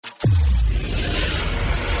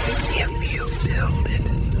grounded.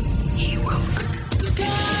 He will.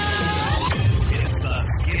 It's the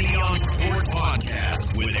Skinny on Sports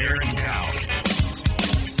Podcast with Aaron Cowk.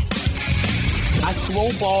 I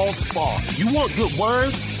throw balls far. You want good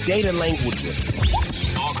words? Data language.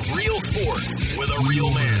 Talk real sports with a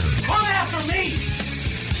real man. Come after me!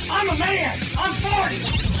 I'm a man! I'm 40!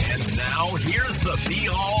 And now, here's the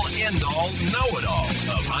be-all, end-all, know-it-all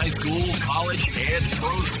of high school, college, and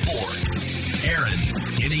pro sports. Aaron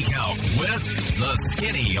Skinny Cowk with the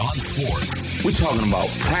Skinny on Sports. We're talking about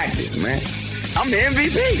practice, man. I'm the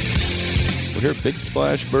MVP. We're here at Big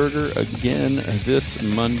Splash Burger again this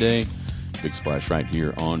Monday. Big Splash right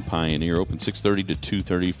here on Pioneer. Open 6:30 to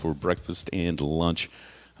 2:30 for breakfast and lunch.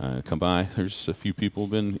 Come by. There's a few people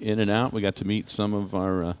been in and out. We got to meet some of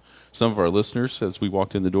our listeners as we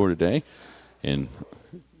walked in the door today, and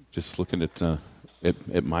just looking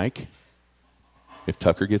at Mike. If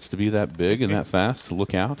Tucker gets to be that big and that fast,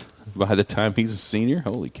 look out! By the time he's a senior,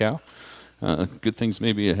 holy cow! Good things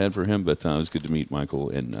may be ahead for him. But it was good to meet Michael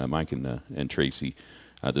and Mike and Tracy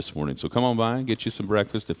this morning. So come on by and get you some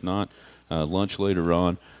breakfast. If not, lunch later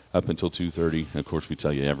on. Up until 2:30. And of course, we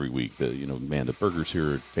tell you every week that, the burgers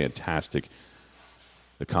here are fantastic.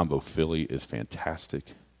 The combo Philly is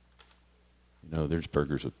fantastic. There's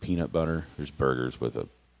burgers with peanut butter. There's burgers with an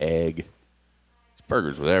egg. There's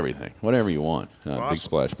burgers with everything. Whatever you want. Awesome. Big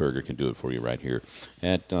Splash Burger can do it for you right here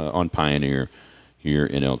on Pioneer here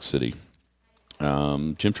in Elk City.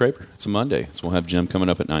 Jim Traper, it's a Monday. So we'll have Jim coming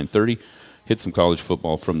up at 9:30. Hit some college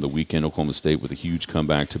football from the weekend. Oklahoma State with a huge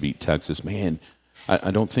comeback to beat Texas. Man,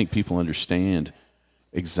 I don't think people understand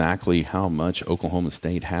exactly how much Oklahoma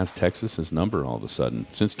State has Texas's number all of a sudden.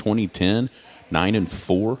 Since 2010,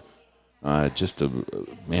 9-4,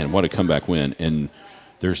 what a comeback win. And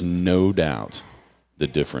there's no doubt the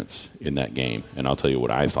difference in that game. And I'll tell you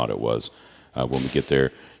what I thought it was when we get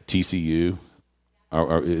there. TCU,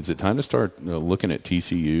 is it time to start looking at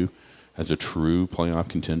TCU as a true playoff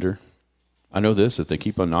contender? I know this, if they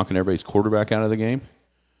keep on knocking everybody's quarterback out of the game,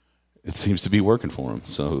 it seems to be working for them.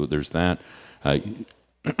 So there's that. They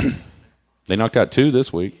knocked out 2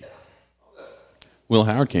 this week. Will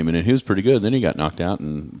Howard came in, and he was pretty good. Then he got knocked out,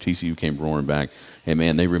 and TCU came roaring back. And,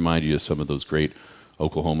 man, they remind you of some of those great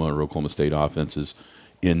Oklahoma or Oklahoma State offenses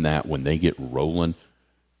in that when they get rolling,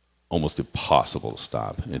 almost impossible to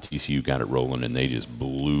stop. And TCU got it rolling, and they just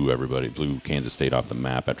blew Kansas State off the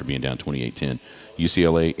map after being down 28-10.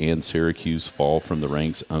 UCLA and Syracuse fall from the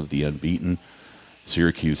ranks of the unbeaten.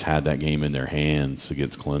 Syracuse had that game in their hands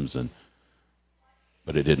against Clemson,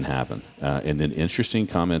 but it didn't happen. And then interesting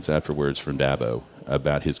comments afterwards from Dabo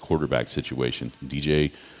about his quarterback situation.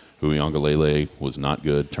 DJ Uiagalelei was not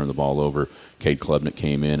good, turned the ball over. Cade Klubnik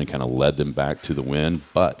came in and kind of led them back to the win.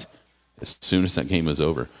 But as soon as that game was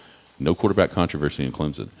over, no quarterback controversy in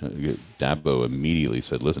Clemson. Dabo immediately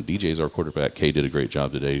said, listen, DJ's our quarterback. Cade did a great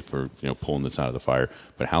job today for pulling this out of the fire,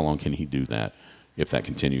 but how long can he do that? If that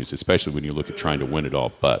continues, especially when you look at trying to win it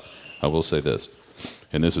all. But I will say this,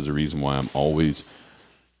 and this is the reason why I'm always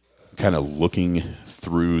kind of looking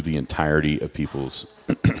through the entirety of people's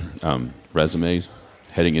resumes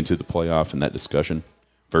heading into the playoff and that discussion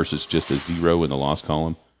versus just a 0 in the loss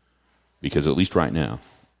column. Because at least right now,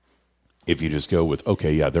 if you just go with,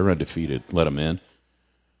 okay, yeah, they're undefeated, let them in,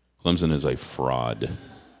 Clemson is a fraud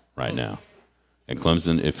right now. And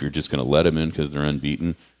Clemson, if you're just going to let them in because they're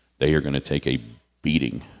unbeaten, they are going to take a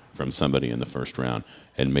beating from somebody in the first round,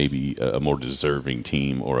 and maybe a more deserving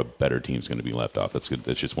team or a better team is going to be left off. That's good.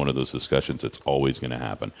 That's just one of those discussions that's always going to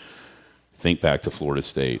happen. Think back to Florida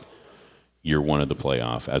State, year 1 of the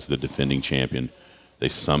playoff as the defending champion. They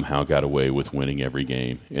somehow got away with winning every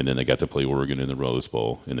game, and then they got to play Oregon in the Rose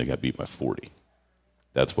Bowl, and they got beat by 40.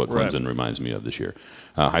 That's what Clemson reminds me of this year.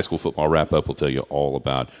 High school football wrap-up will tell you all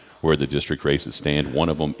about where the district races stand. One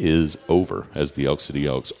of them is over, as the Elk City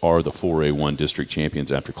Elks are the 4A1 district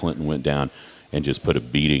champions after Clinton went down and just put a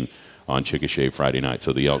beating on Chickasha Friday night.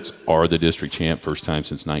 So the Elks are the district champ, first time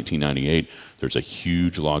since 1998. There's a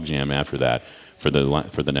huge logjam after that for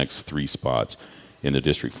the next 3 spots in the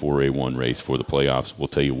District 4A1 race for the playoffs. We'll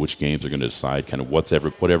tell you which games are going to decide kind of what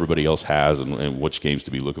everybody else has and which games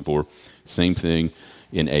to be looking for. Same thing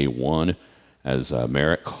in A1 as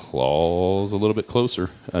Merritt claws a little bit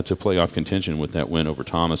closer to playoff contention with that win over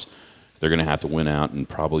Thomas. They're going to have to win out and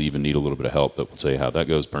probably even need a little bit of help, but we'll tell you how that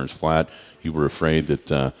goes. Burns Flat, you were afraid that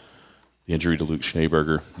the injury to Luke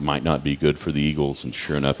Schneeberger might not be good for the Eagles, and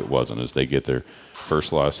sure enough it wasn't as they get their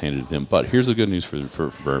first loss handed to them. But here's the good news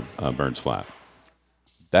for Burns Flat.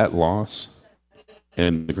 That loss,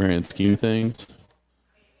 in the grand scheme of things,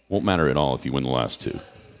 won't matter at all if you win the last 2,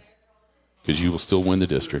 because you will still win the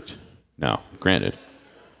district. Now, granted,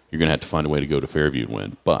 you're going to have to find a way to go to Fairview and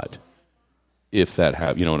win. But if that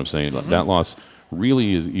happens, you know what I'm saying? That loss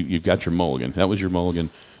really is, you've got your mulligan. That was your mulligan.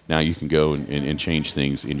 Now you can go and change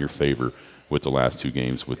things in your favor with the last 2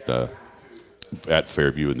 games with at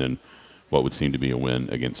Fairview, and then what would seem to be a win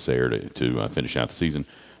against Sayre to finish out the season.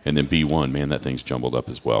 And then B1, man, that thing's jumbled up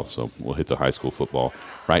as well. So we'll hit the high school football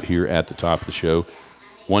right here at the top of the show.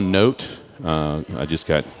 One note, I just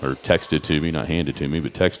got, or texted to me, not handed to me,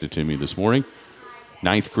 but texted to me this morning.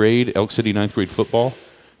 9th grade, Elk City 9th grade football.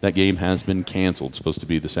 That game has been canceled. It's supposed to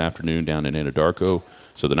be this afternoon down in Anadarko.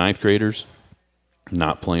 So the 9th graders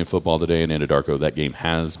not playing football today in Anadarko. That game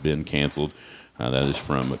has been canceled. That is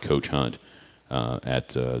from Coach Hunt at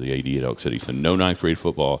the AD at Elk City. So no 9th grade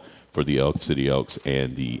football for the Elk City Elks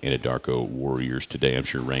and the Anadarko Warriors today. I'm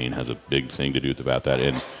sure rain has a big thing to do about that.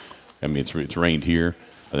 And, I mean, it's rained here.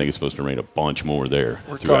 I think it's supposed to rain a bunch more there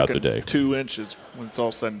throughout the day. 2 inches when it's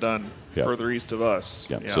all said and done further east of us.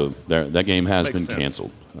 Yeah. So that game has been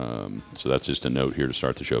canceled. So that's just a note here to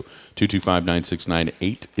start the show.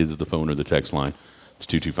 225-9698 is the phone or the text line. It's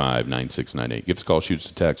 225-9698. Give us a call, shoot us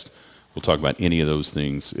a text. We'll talk about any of those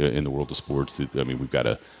things in the world of sports. I mean, we've got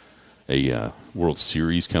a World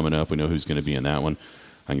Series coming up. We know who's going to be in that one.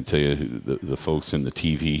 I can tell you the folks in the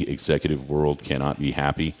TV executive world cannot be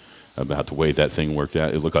happy about the way that thing worked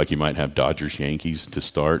out. It looked like you might have Dodgers-Yankees to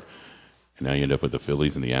start, and now you end up with the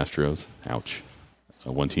Phillies and the Astros. Ouch.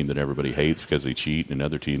 One team that everybody hates because they cheat, and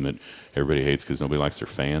another team that everybody hates because nobody likes their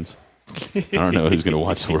fans. I don't know who's going to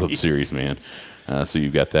watch the World Series, man. So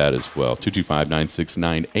you've got that as well.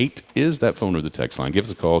 225-9698 is that phone or the text line. Give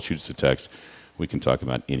us a call, shoot us a text. We can talk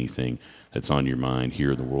about anything that's on your mind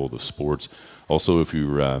here in the world of sports. Also, if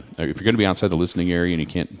you're going to be outside the listening area and you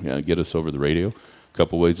can't get us over the radio, a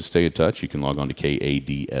couple ways to stay in touch. You can log on to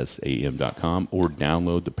kadsam.com or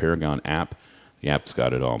download the Paragon app. The app's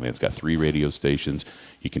got it all, man. It's got 3 radio stations.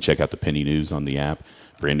 You can check out the Penny News on the app.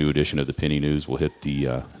 Brand new edition of the Penny News will hit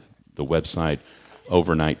the website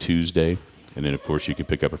overnight Tuesday. And then, of course, you can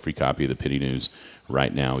pick up a free copy of the Penny News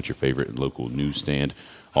right now at your favorite local newsstand.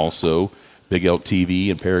 Also, Big Elk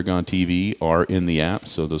TV and Paragon TV are in the app.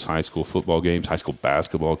 So those high school football games, high school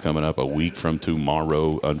basketball coming up a week from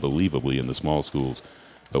tomorrow, unbelievably, in the small schools.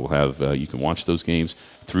 But we'll have you can watch those games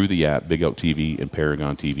through the app, Big Elk TV and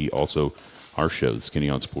Paragon TV. Also, our show, the Skinny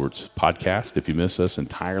on Sports podcast. If you miss us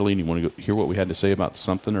entirely and you want to hear what we had to say about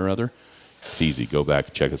something or other, it's easy. Go back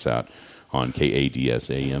and check us out on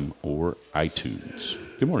KADSAM or iTunes.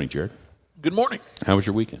 Good morning, Jared. Good morning. How was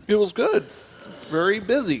your weekend? It was good. Very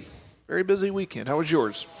busy. Very busy weekend. How was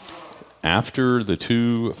yours? After the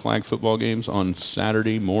 2 flag football games on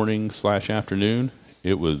Saturday morning / afternoon,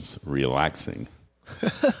 it was relaxing.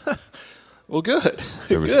 Well, good.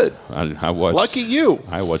 Good. I watched, lucky you.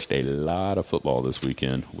 I watched a lot of football this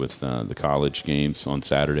weekend with the college games on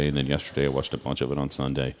Saturday, and then yesterday I watched a bunch of it on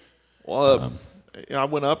Sunday. Well, I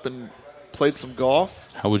went up and played some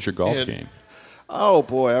golf. How was your golf game? Oh,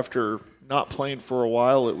 boy, after not playing for a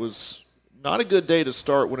while, it was not a good day to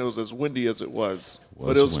start when it was as windy as it was.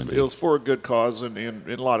 But it was for a good cause and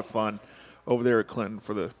a lot of fun over there at Clinton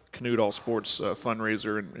for the Canute All Sports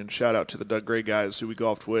fundraiser. And shout out to the Doug Gray guys who we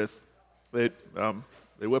golfed with. They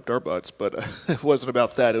whipped our butts, but it wasn't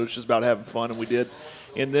about that. It was just about having fun, and we did.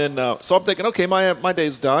 And then, so I'm thinking, okay, my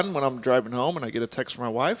day's done when I'm driving home, and I get a text from my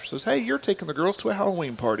wife. She says, hey, you're taking the girls to a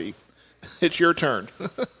Halloween party. It's your turn.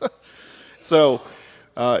 So.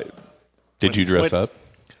 Did you dress up?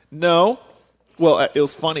 No. Well, it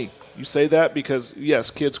was funny. You say that because, yes,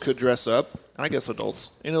 kids could dress up, and I guess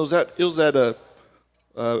adults. And it was at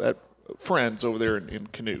Friends over there in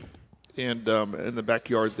Canute. And in the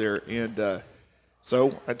backyard there, and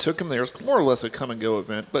so I took him there. It was more or less a come-and-go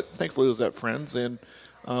event, but thankfully it was at Friends, and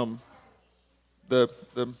the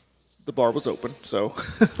bar was open. So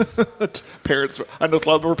parents, I know a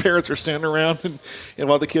lot of our parents were standing around, and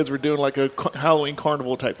while the kids were doing like a Halloween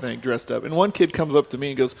carnival type thing, dressed up. And one kid comes up to me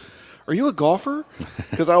and goes, are you a golfer?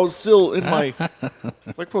 Because I was still in my,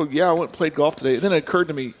 like, well, yeah, I went and played golf today. And then it occurred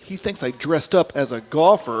to me, he thinks I dressed up as a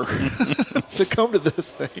golfer to come to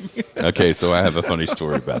this thing. Okay, so I have a funny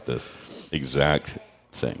story about this exact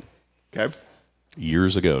thing. Okay.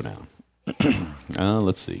 Years ago now.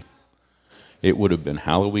 Let's see. It would have been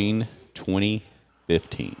Halloween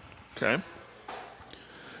 2015. Okay.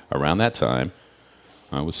 Around that time,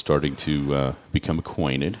 I was starting to become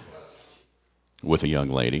acquainted with a young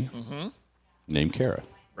lady named Kara.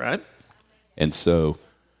 Right. And so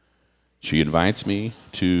she invites me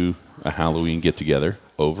to a Halloween get-together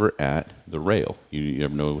over at the Rail. You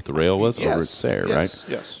ever know what the Rail was? Yes. Over at Sayre, right?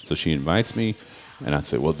 Yes. So she invites me, and I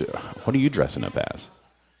say, well, what are you dressing up as?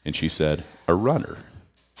 And she said, a runner.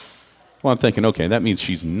 Well, I'm thinking, okay, that means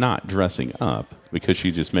she's not dressing up because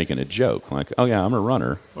she's just making a joke. Like, oh, yeah, I'm a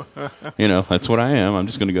runner. That's what I am. I'm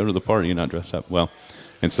just going to go to the party and not dress up. Well,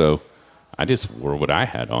 and so I just wore what I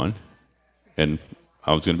had on, and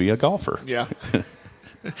I was going to be a golfer. Yeah.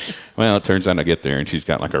 Well, it turns out I get there, and she's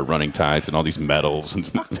got like her running tights and all these medals. And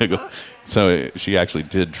so she actually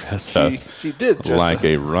did dress up she did dress like up.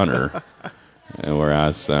 a runner.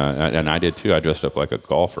 Whereas, and I did too. I dressed up like a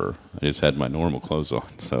golfer. I just had my normal clothes on,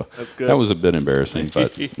 so That's good. that was a bit embarrassing,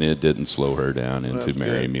 but it didn't slow her down into That's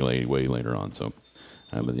marrying good. me way later on. So,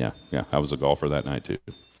 but yeah, I was a golfer that night too.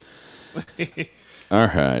 All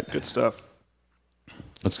right, Good stuff.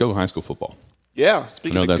 let's go high school football. Yeah, I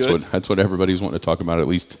speaking know of that's good. what everybody's wanting to talk about, at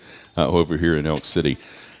least over here in Elk City,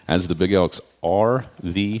 as the Big Elks are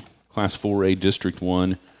the Class 4A District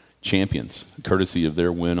 1 champions, courtesy of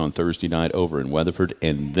their win on Thursday night over in Weatherford,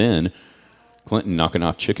 and then Clinton knocking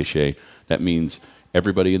off Chickasha. That means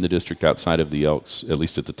everybody in the district outside of the Elks, at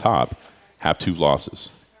least at the top, have 2 losses.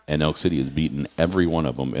 And Elk City has beaten every one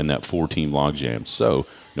of them in that 4-team logjam. So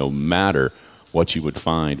no matter what you would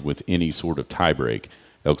find with any sort of tiebreak,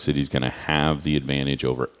 Elk City's going to have the advantage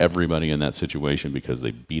over everybody in that situation because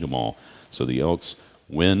they beat them all. So the Elks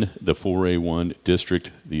win the 4A1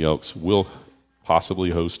 district. The Elks will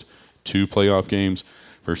possibly host 2 playoff games.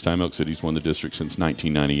 First time Elk City's won the district since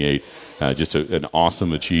 1998. Just an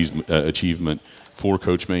awesome achievement for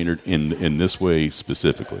Coach Maynard in this way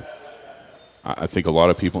specifically. I think a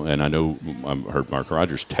lot of people, and I know I heard Mark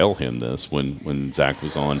Rogers tell him this when Zach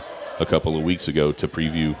was on a couple of weeks ago to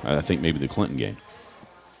preview, I think maybe the Clinton game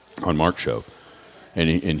on Mark's show,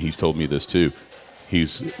 and he's told me this too.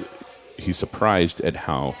 He's surprised at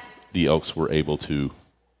how the Elks were able to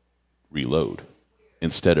reload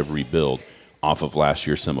instead of rebuild off of last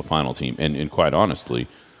year's semifinal team. And quite honestly,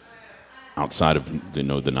 outside of the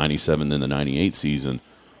 97 and the 98 season,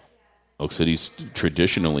 Elk City's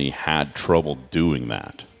traditionally had trouble doing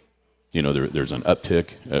that. There's an uptick,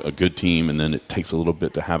 a good team, and then it takes a little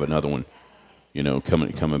bit to have another one,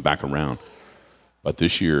 coming back around. But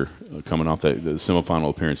this year, coming off the semifinal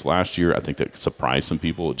appearance last year, I think that surprised some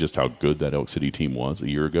people just how good that Elk City team was a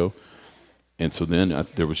year ago. And so then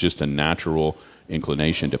there was just a natural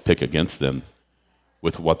inclination to pick against them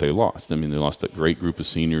with what they lost. I mean, they lost a great group of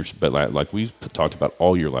seniors, but like we talked about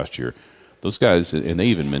all year last year, those guys, and they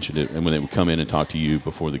even mentioned it, and when they would come in and talk to you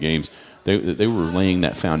before the games, they were laying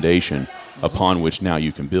that foundation upon which now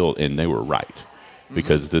you can build, and they were right.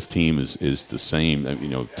 Because this team is the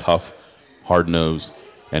same, tough, hard-nosed,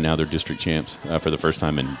 and now they're district champs for the first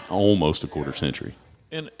time in almost a quarter century.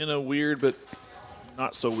 In a weird but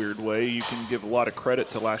not so weird way, you can give a lot of credit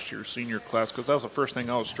to last year's senior class, because that was the first thing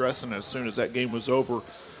I was stressing as soon as that game was over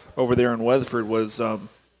there in Weatherford was,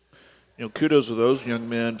 kudos to those young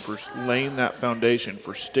men for laying that foundation,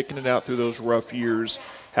 for sticking it out through those rough years,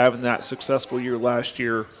 having that successful year last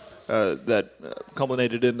year that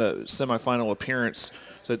culminated in the semifinal appearance.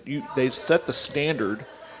 So they set the standard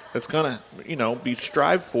that's going to, be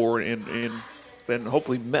strived for and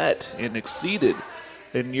hopefully met and exceeded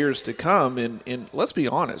in years to come. And let's be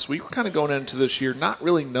honest, we were kind of going into this year not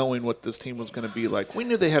really knowing what this team was going to be like. We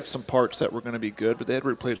knew they had some parts that were going to be good, but they had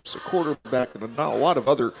replaced a quarterback and not a lot of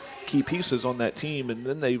other key pieces on that team. And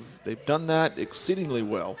then they've done that exceedingly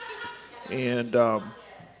well. And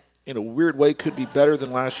in a weird way, could be better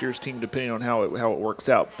than last year's team depending on how it works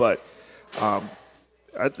out. But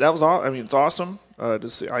that was all. I mean, it's awesome to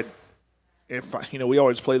see. We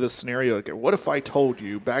always play this scenario. Like, what if I told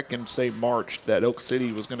you back in, say, March that Elk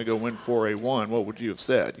City was going to go win 4A1? What would you have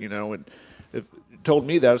said? And if you told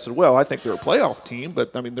me that, I said, well, I think they're a playoff team,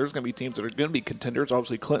 but, I mean, there's going to be teams that are going to be contenders.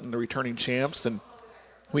 Obviously, Clinton, the returning champs, and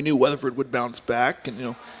we knew Weatherford would bounce back.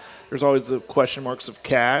 And, there's always the question marks of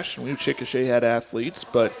cash. And we knew Chickasha had athletes.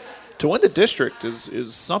 But to win the district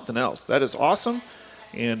is something else. That is awesome.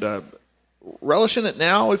 And relish in it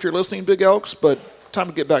now if you're listening, Big Elks, but time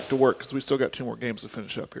to get back to work because we still got 2 more games to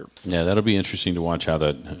finish up here. Yeah, that'll be interesting to watch how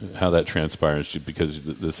that transpires because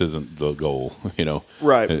this isn't the goal,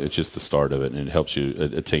 Right. It's just the start of it, and it helps you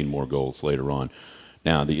attain more goals later on.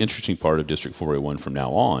 Now, the interesting part of District 4A1 from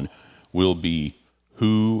now on will be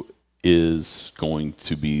who is going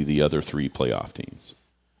to be the other 3 playoff teams.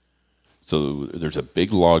 So there's a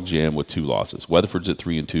big log jam with 2 losses. Weatherford's at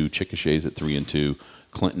 3-2, Chickasha's at 3-2,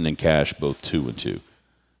 Clinton and Cache both 2-2.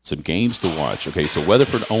 Some games to watch. Okay, so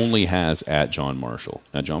Weatherford only has at John Marshall.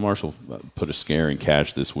 Now, John Marshall put a scare in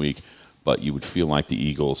Cache this week, but you would feel like the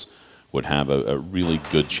Eagles would have a really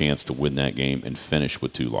good chance to win that game and finish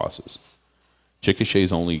with 2 losses.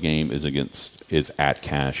 Chickasha's only game is at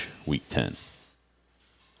Cache week 10.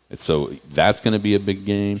 And so that's going to be a big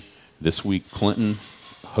game. This week, Clinton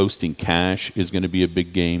hosting Cache is going to be a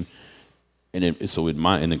big game. And then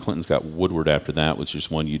Clinton's got Woodward after that, which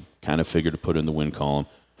is one you'd kind of figure to put in the win column.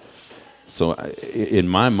 So in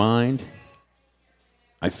my mind,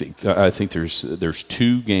 I think there's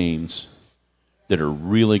two games that are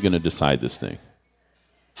really going to decide this thing.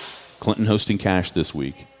 Clinton hosting Cache this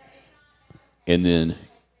week, and then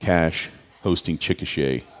Cache hosting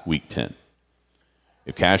Chickasha week 10.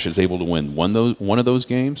 If Cache is able to win one of those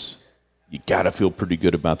games, you got to feel pretty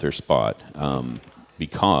good about their spot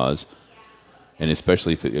because, and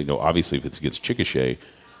especially if obviously if it's against Chickasha,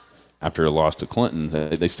 after a loss to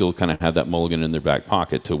Clinton, they still kind of have that mulligan in their back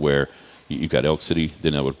pocket to where you've got Elk City.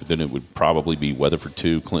 Then it would probably be Weatherford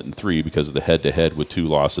 2, Clinton 3 because of the head-to-head with 2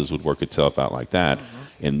 losses would work itself out like that,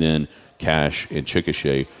 and then Cache and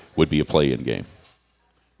Chickasha would be a play-in game.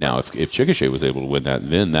 Now, if Chickasha was able to win that,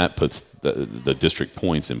 then that puts the district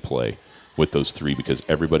points in play with those 3 because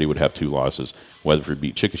everybody would have 2 losses. Weatherford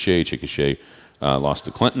beat Chickasha lost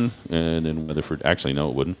to Clinton, and then Weatherford – actually, no,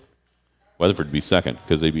 it wouldn't. Weatherford would be second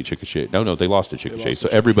because they beat Chickasha. No, they lost to Chickasha. So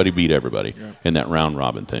everybody beat everybody in that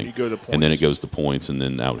round-robin thing. You go to points. And then it goes to points, and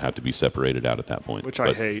then that would have to be separated out at that point. Which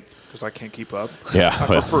I hate because I can't keep up. Yeah. I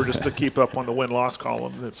prefer just to keep up on the win-loss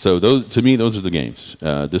column. So to me, those are the games.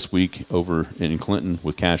 This week over in Clinton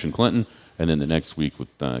with Cache and Clinton, and then the next week with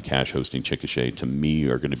Cache hosting Chickasha, to me,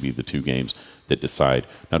 are going to be the 2 games that decide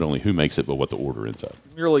not only who makes it, but what the order ends up.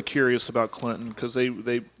 I'm really curious about Clinton because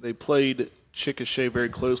they played Chickasha very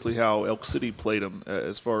closely how Elk City played them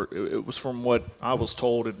it was from what I was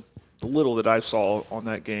told and the little that I saw on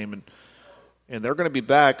that game. And they're going to be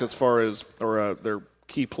back as far as their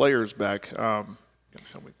key players back. Tell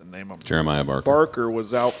me the name of them. Jeremiah Barker. Barker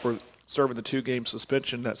was out for serving the 2-game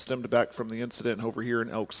suspension that stemmed back from the incident over here in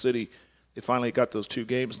Elk City. They finally got those 2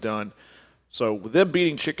 games done. So with them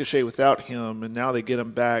beating Chickasha without him, and now they get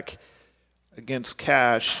him back against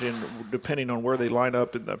Cache, and depending on where they line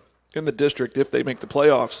up in the district, if they make the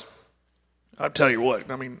playoffs, I'll tell you what.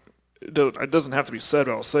 I mean, it doesn't have to be said,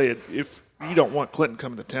 but I'll say it. If you don't want Clinton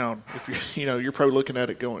coming to town, if you're probably looking at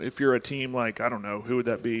it going. If you're a team like, I don't know, who would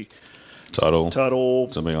that be? Tuttle,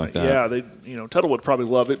 something like that. Yeah, Tuttle would probably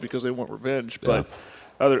love it because they want revenge. But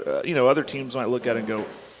other teams might look at it and go,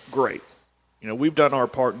 great. We've done our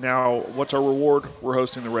part. Now, what's our reward? We're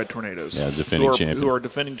hosting the Red Tornadoes, who are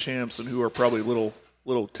defending champs and who are probably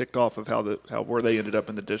little ticked off of where they ended up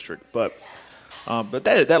in the district. But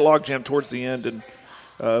that logjam towards the end and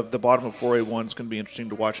the bottom of 4A1 is going to be interesting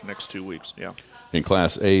to watch the next 2 weeks. Yeah. In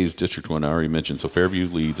Class A's District 1, I already mentioned, so Fairview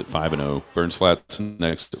leads at 5-0. Burns Flats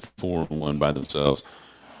next at 4-1 by themselves.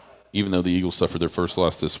 Even though the Eagles suffered their first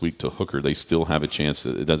loss this week to Hooker, they still have a chance.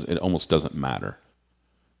 It almost doesn't matter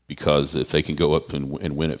because if they can go up and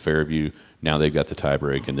win at Fairview, now they've got the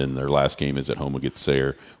tiebreak, and then their last game is at home against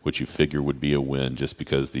Sayre, which you figure would be a win just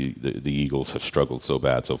because the Eagles have struggled so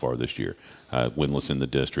bad so far this year. Winless in the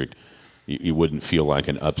district. You wouldn't feel like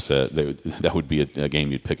an upset. That would be a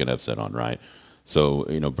game you'd pick an upset on, right? So,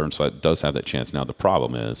 Burns Flat does have that chance. Now, the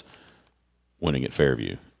problem is winning at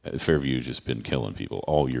Fairview. Fairview's just been killing people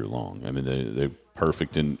all year long. I mean, they're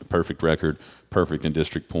perfect record, perfect in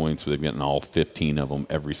district points. They've gotten all 15 of them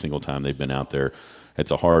every single time they've been out there. It's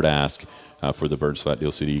a hard ask for the Burns Flat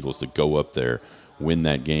Deal City Eagles to go up there, win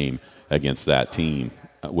that game against that team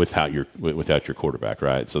without your quarterback,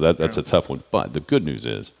 right? So that's a tough one. But the good news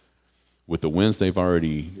is, with the wins they've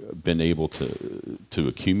already been able to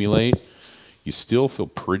accumulate, you still feel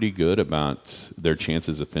pretty good about their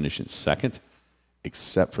chances of finishing second,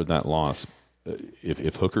 except for that loss.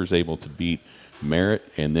 If Hooker's able to beat Merritt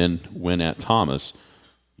and then win at Thomas,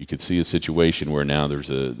 you could see a situation where now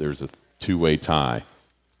there's a 2-way tie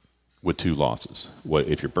with 2 losses.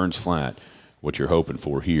 If you're Burns Flat, what you're hoping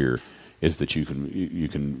for here is that you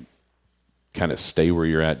can kind of stay where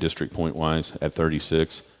you're at district point wise at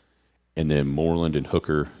 36, and then Moreland and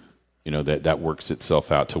Hooker, that works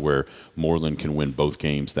itself out to where Moreland can win both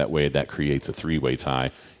games. That way, that creates a 3-way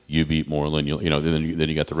tie. You beat Moreland, then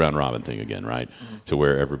you got the round robin thing again, right? Mm-hmm. To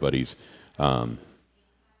where everybody's. No,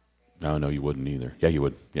 you wouldn't either. Yeah, you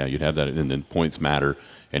would. Yeah, you'd have that, and then points matter,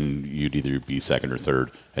 and you'd either be second or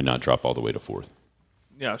third and not drop all the way to fourth.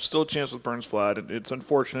 Yeah, still a chance with Burns Flat. It's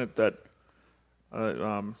unfortunate that,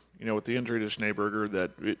 with the injury to Schneeberger,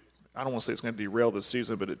 that I don't want to say it's going to derail this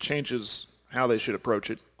season, but it changes how they should approach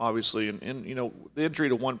it, obviously. And the injury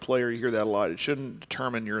to one player, you hear that a lot. It shouldn't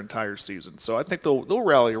determine your entire season. So I think they'll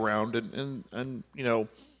rally around. And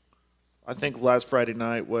I think last Friday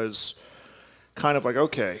night was kind of like,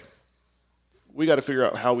 okay, we got to figure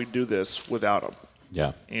out how we do this without him.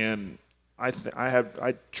 Yeah. And I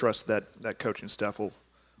trust that coaching staff will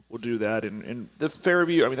will do that. And the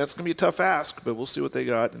Fairview, I mean, that's going to be a tough ask, but we'll see what they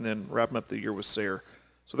got, and then wrapping up the year with Sayre.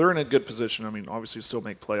 So they're in a good position. I mean, obviously still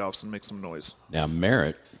make playoffs and make some noise. Now,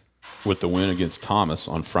 Merritt, with the win against Thomas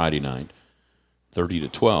on Friday night,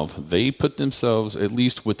 30-12, they put themselves at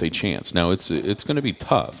least with a chance. Now, it's going to be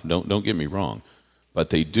tough. Don't get me wrong. But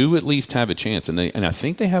they do at least have a chance, and I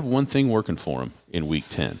think they have one thing working for them in Week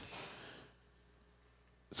 10.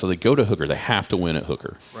 So they go to Hooker. They have to win at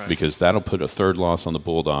Hooker because that'll put a third loss on the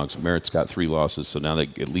Bulldogs. Merritt's got 3 losses, so now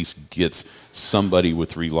that at least gets somebody with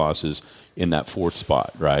 3 losses in that 4th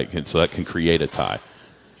spot, right? And so that can create a tie.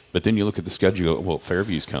 But then you look at the schedule, well,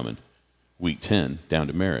 Fairview's coming, Week 10, down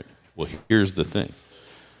to Merritt. Well, here's the thing.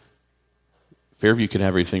 Fairview could have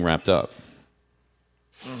everything wrapped up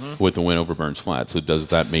with the win over Burns Flat. So does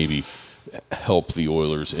that maybe help the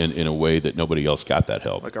Oilers in a way that nobody else got that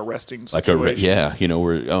help? Like a resting situation.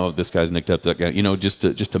 Where this guy's nicked up, that guy, just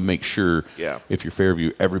to make sure if you're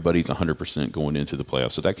Fairview, everybody's 100% going into the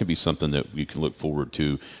playoffs. So that can be something that you can look forward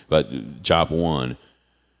to. But job one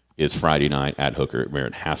is Friday night at Hooker.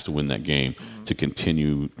 Merritt has to win that game to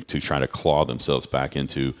continue to try to claw themselves back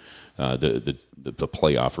into the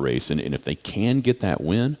playoff race. And if they can get that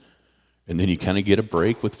win, and then you kind of get a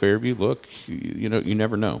break with Fairview. Look, you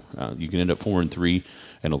never know. You can end up 4-3,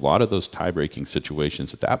 and a lot of those tie-breaking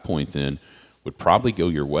situations at that point then would probably go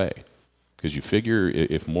your way, because you figure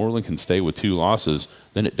if Moreland can stay with 2 losses,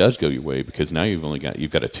 then it does go your way, because now you've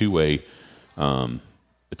got a two-way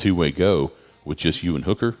go with just you and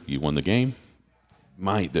Hooker. You won the game.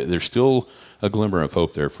 There's still a glimmer of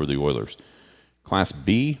hope there for the Oilers. Class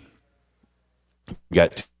B,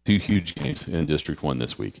 got 2 huge games in District 1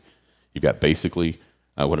 this week. You've got basically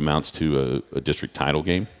what amounts to a district title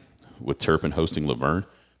game with Turpin hosting Laverne.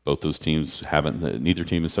 Both those teams neither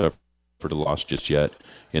team has suffered a loss just yet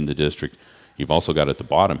in the district. You've also got at the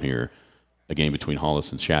bottom here a game between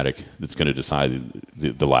Hollis and Shattuck that's going to decide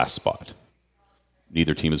the last spot.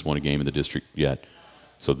 Neither team has won a game in the district yet.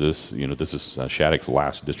 So this is Shattuck's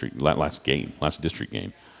last district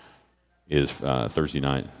game is Thursday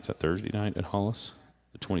night. Is that Thursday night at Hollis,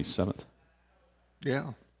 the 27th?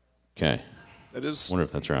 Yeah. Okay. That is. I wonder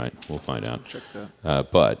if that's right. We'll find out. Check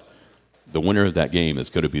that. But the winner of that game is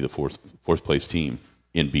going to be the fourth place team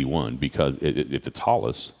in B1, because if it's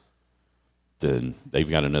Hollis, then they've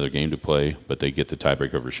got another game to play, but they get the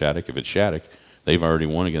tiebreak over Shattuck. If it's Shattuck, they've already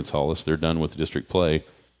won against Hollis. They're done with the district play.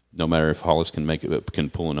 No matter if Hollis can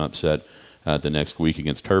pull an upset the next week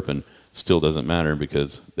against Turpin, still doesn't matter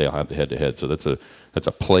because they'll have the head-to-head. So that's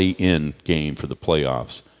a play-in game for the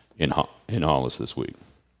playoffs in Hollis this week.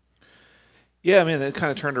 Yeah, I mean, they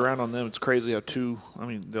kind of turned around on them. It's crazy how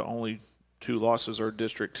the only 2 losses are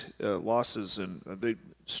district losses, and they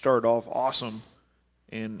started off awesome,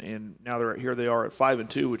 and now they are at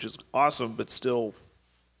 5-2, which is awesome, but still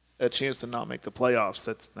a chance to not make the playoffs.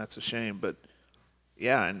 That's a shame, but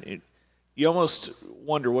yeah, and you almost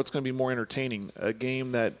wonder what's going to be more entertaining: a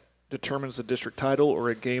game that determines the district title, or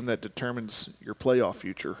a game that determines your playoff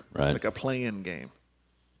future, right? Like a play-in game.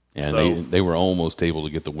 And they were almost able to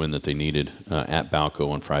get the win that they needed at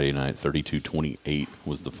Balco on Friday night. 32-28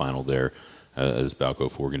 was the final there, as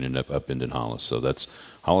Balco Forgan ended up upending Hollis. So that's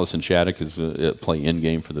Hollis and Shattuck is a play-in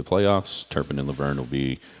game for the playoffs. Turpin and Laverne will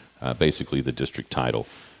be basically the district title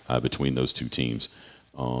between those 2 teams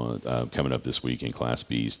coming up this week in Class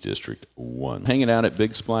B's District 1. Hanging out at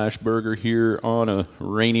Big Splash Burger here on a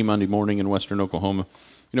rainy Monday morning in western Oklahoma.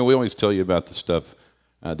 We always tell you about the stuff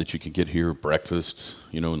that you can get here, breakfast,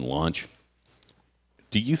 and lunch.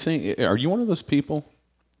 Are you one of those people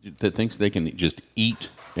that thinks they can just eat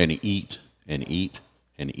and eat and eat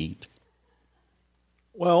and eat?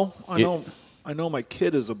 Well, I know my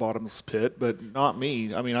kid is a bottomless pit, but not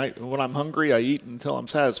me. I mean, when I'm hungry, I eat until I'm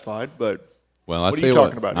satisfied. But what are you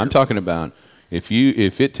talking about? I'm talking about if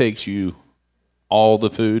it takes you all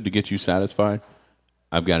the food to get you satisfied,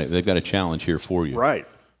 they've got a challenge here for you. Right.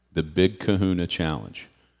 The Big Kahuna Challenge.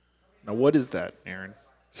 Now, what is that, Aaron?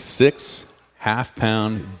 6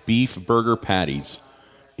 half-pound beef burger patties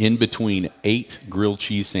in between 8 grilled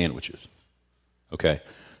cheese sandwiches. Okay,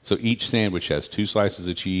 so each sandwich has 2 slices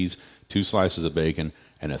of cheese, 2 slices of bacon,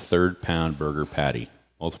 and a 1/3 pound burger patty.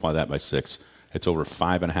 Multiply that by 6. It's over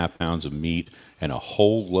 5.5 pounds of meat and a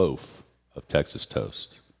whole loaf of Texas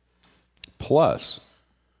toast. Plus,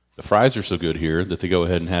 the fries are so good here that they go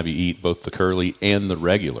ahead and have you eat both the curly and the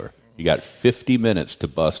regular. You got 50 minutes to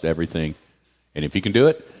bust everything. And if you can do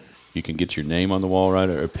it, you can get your name on the wall, right,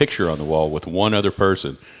 or a picture on the wall with one other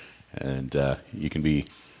person. And you can be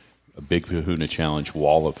a Big Kahuna Challenge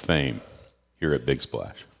Wall of Fame here at Big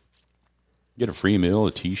Splash. You get a free meal,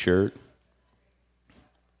 a T-shirt.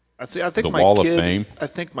 I think the my Wall kid, of Fame. I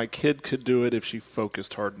think my kid could do it if she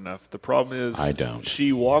focused hard enough. The problem is I don't.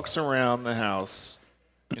 She walks around the house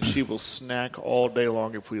and she will snack all day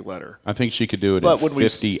long if we let her. I think she could do it But in when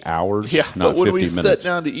 50 hours, Yeah, not but when 50 we minutes. sit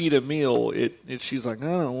down to eat a meal, she's like,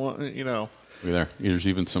 I don't want, Look there. There's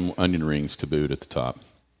even some onion rings to boot at the top.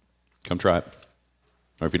 Come try it.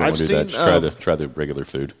 Or if you don't want to do that, just try the regular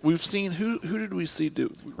food. We've seen who did we see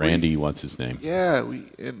do? Randy, what's his name? Yeah,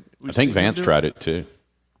 I think Vance tried it too.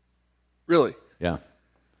 Really? Yeah,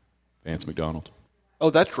 Vance McDonald.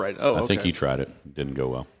 Oh, that's right. Oh, I think he tried it. It didn't go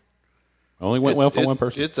well. Only went well for one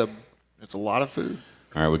person. It's a lot of food.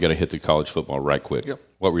 All right, we got to hit the college football right quick. Yep.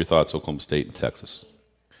 What were your thoughts, Oklahoma State and Texas?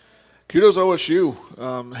 Kudos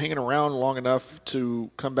OSU, hanging around long enough to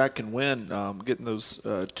come back and win, getting those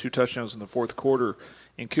 2 touchdowns in the fourth quarter.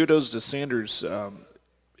 And kudos to Sanders.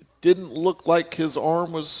 Didn't look like his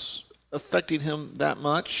arm was affecting him that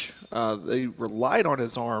much. They relied on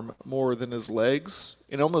his arm more than his legs.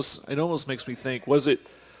 It almost makes me think, was it,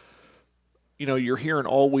 you're hearing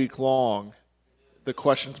all week long the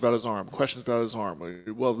questions about his arm.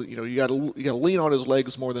 Well, you got to lean on his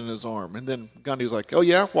legs more than his arm. And then Gundy's like, "Oh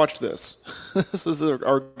yeah, watch this. This is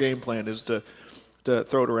our game plan is to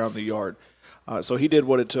throw it around the yard." So he did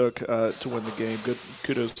what it took to win the game. Good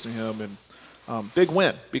kudos to him, and big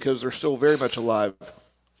win because they're still very much alive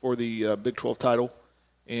for the Big 12 title.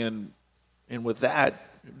 And with that,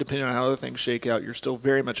 depending on how other things shake out, you're still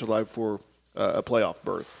very much alive for a playoff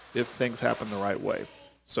berth if things happen the right way.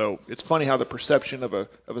 So it's funny how the perception of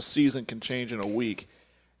a season can change in a week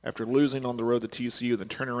after losing on the road to TCU, then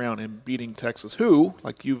turn around and beating Texas, who,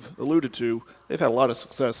 like you've alluded to, they've had a lot of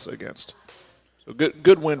success against. So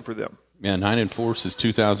good win for them. Yeah, 9-4 since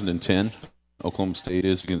 2010. Oklahoma State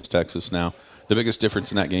is against Texas now. The biggest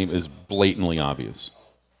difference in that game is blatantly obvious.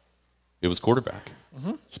 It was quarterback.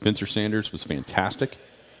 Mm-hmm. Spencer Sanders was fantastic.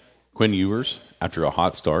 Quinn Ewers, after a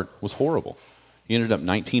hot start, was horrible. He ended up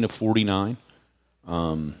 19 of 49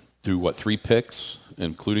 through, 3 picks,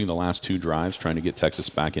 including the last 2 drives, trying to get Texas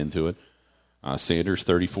back into it. Sanders,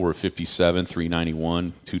 34 of 57,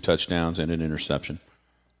 391, 2 touchdowns and an interception.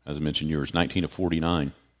 As I mentioned, Ewers, 19 of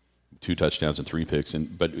 49, 2 touchdowns and 3 picks.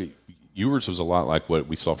 But Ewers was a lot like what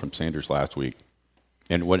we saw from Sanders last week.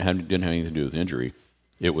 And what didn't have anything to do with injury,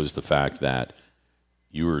 it was the fact that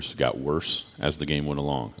Ewers got worse as the game went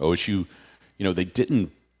along. OSU, they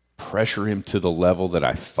didn't pressure him to the level that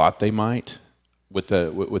I thought they might with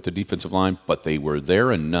the defensive line, but they were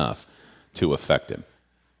there enough to affect him.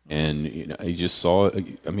 And you just saw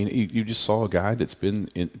a guy that's been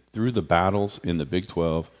through the battles in the Big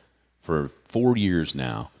 12 for 4 years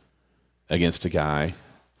now against a guy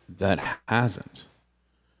that hasn't.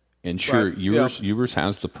 And sure, right. Ewers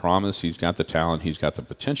has the promise, he's got the talent, he's got the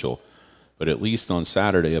potential, but at least on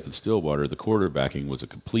Saturday up in Stillwater, the quarterbacking was a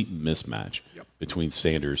complete mismatch between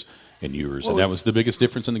Sanders and Ewers, and that was the biggest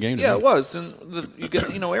difference in the game. Yeah, it was. And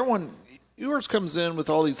everyone, Ewers comes in with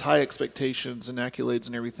all these high expectations and accolades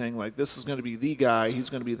and everything. Like, this is going to be the guy. He's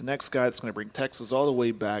going to be the next guy that's going to bring Texas all the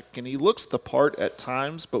way back. And he looks the part at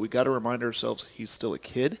times, but we got to remind ourselves he's still a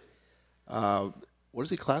kid. What is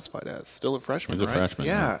he classified as? Still a freshman, He's right? a freshman.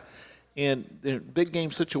 Yeah. And the big game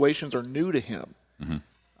situations are new to him.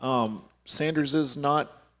 Mm-hmm. Sanders is not.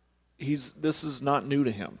 This is not new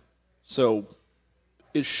to him. So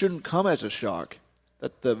it shouldn't come as a shock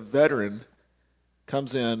that the veteran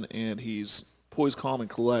comes in and he's poised, calm, and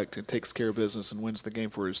collect and takes care of business and wins the game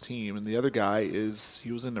for his team. And the other guy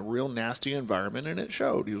he was in a real nasty environment, and it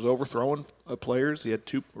showed. He was overthrowing players. He had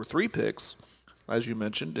 2 or 3 picks, as you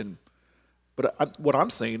mentioned. But what I'm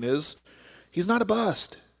saying is he's not a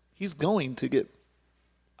bust. He's going to get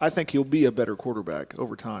 – I think he'll be a better quarterback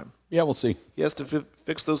over time. Yeah, we'll see. He has to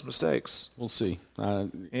fix those mistakes. We'll see.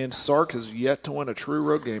 And Sark has yet to win a true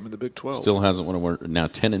road game in the Big 12. Still hasn't won a win. Now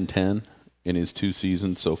 10-10 in his 2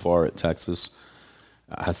 seasons so far at Texas.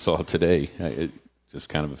 I saw today just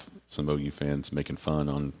kind of some OU fans making fun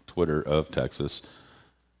on Twitter of Texas,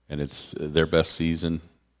 and it's their best season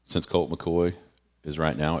since Colt McCoy is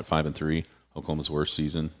right now at 5-3. Oklahoma's worst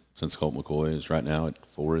season since Colt McCoy is right now at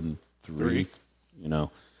 4-3.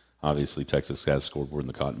 Obviously Texas has scoreboard in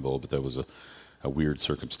the Cotton Bowl, but that was a weird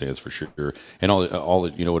circumstance for sure. And all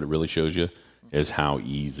what it really shows you is how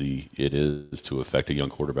easy it is to affect a young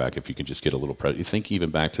quarterback if you can just get a little pressure. You think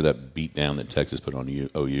even back to that beat down that Texas put on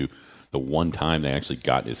OU, the one time they actually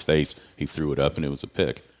got in his face, he threw it up and it was a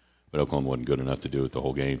pick. But Oklahoma wasn't good enough to do it the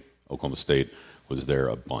whole game. Oklahoma State was there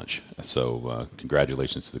a bunch. So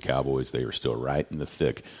congratulations to the Cowboys. They are still right in the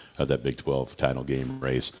thick of that Big 12 title game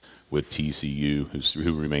race with TCU,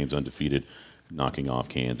 who remains undefeated, knocking off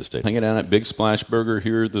Kansas State. Hanging out at Big Splash Burger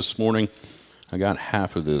here this morning. I got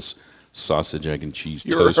half of this sausage, egg, and cheese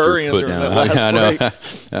You were toaster hurrying put during down. that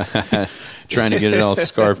last I know. Trying to get it all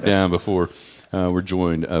scarfed down before we're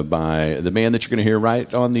joined by the man that you're going to hear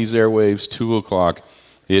right on these airwaves, 2 o'clock.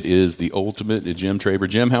 It is the ultimate Jim Traber.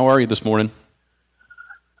 Jim, how are you this morning?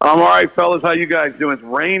 I'm all right, fellas. How you guys doing? It's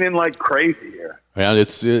raining like crazy here. Yeah,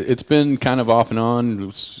 it's been kind of off and on. It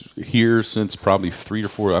was here since probably 3 or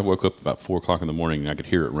 4. I woke up about 4 o'clock in the morning and I could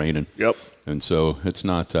hear it raining. Yep. And so it's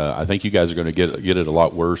not. I think you guys are going to get it a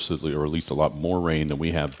lot worse, or at least a lot more rain than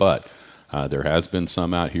we have. But there has been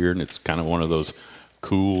some out here, and it's kind of one of those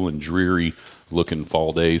cool and dreary looking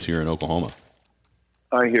fall days here in Oklahoma.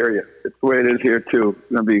 I hear you. It's the way it is here too.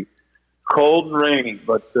 It's going to be cold and rainy,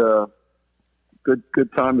 but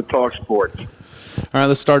good time to talk sports. All right,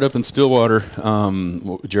 let's start up in Stillwater.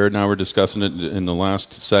 Jared and I were discussing it in the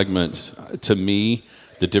last segment. To me,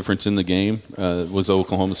 the difference in the game was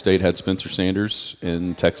Oklahoma State had Spencer Sanders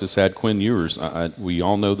and Texas had Quinn Ewers. We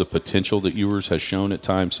all know the potential that Ewers has shown at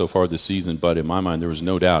times so far this season, but in my mind there was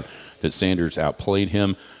no doubt that Sanders outplayed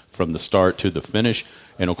him from the start to the finish,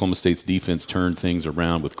 and Oklahoma State's defense turned things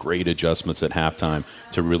around with great adjustments at halftime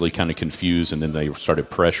to really kind of confuse, and then they started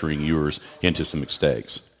pressuring Ewers into some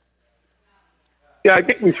mistakes. Yeah, I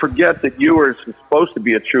think we forget that Ewers is supposed to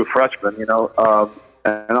be a true freshman, and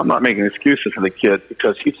I'm not making excuses for the kid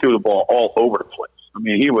because he threw the ball all over the place. I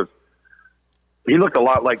mean, he looked a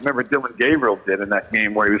lot like, remember Dylan Gabriel did in that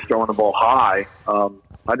game where he was throwing the ball high.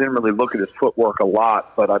 I didn't really look at his footwork a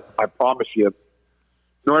lot, but I promise you,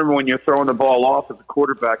 normally when you're throwing the ball off as a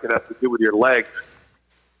quarterback, it has to do with your legs.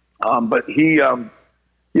 But he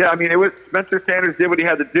it was Spencer Sanders did what he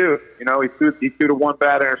had to do. He threw the one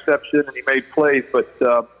bad interception and he made plays, but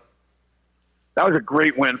that was a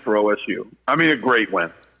great win for OSU. I mean, a great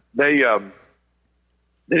win. They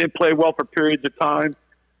didn't play well for periods of time,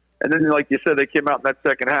 and then, like you said, they came out in that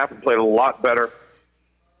second half and played a lot better.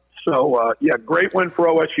 So, great win for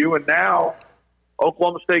OSU, and now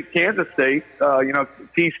Oklahoma State, Kansas State.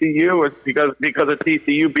 TCU is because of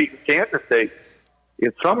TCU beating Kansas State.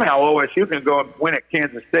 If somehow OSU can go and win at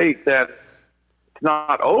Kansas State, then it's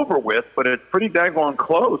not over with, but it's pretty daggone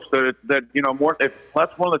close. So if less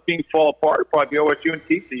one of the teams fall apart, it'll probably be OSU and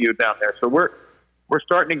TCU down there. So we're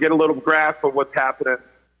starting to get a little grasp of what's happening.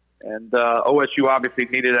 And OSU obviously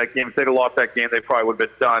needed that game. If they'd have lost that game, they probably would have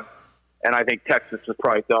been done. And I think Texas is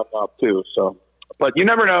probably done now too. So, but you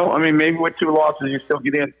never know. I mean, maybe with 2 losses, you still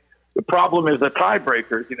get in. The problem is the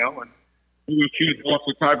tiebreakers, and USU lost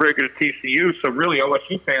the tiebreaker to TCU, so really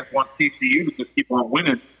OSU fans want TCU to just keep on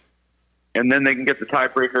winning, and then they can get the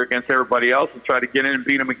tiebreaker against everybody else and try to get in and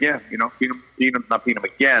beat them again. Not beat them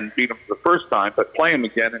the first time, but play them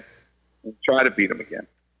again and try to beat them again.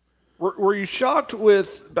 Were you shocked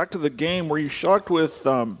with, back to the game, were you shocked with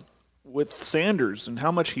Sanders and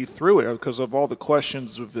how much he threw it because of all the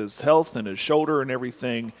questions of his health and his shoulder and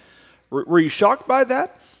everything? Were you shocked by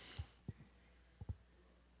that?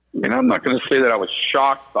 I mean, I'm not going to say that I was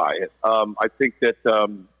shocked by it. I think that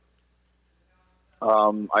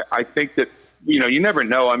I think that you never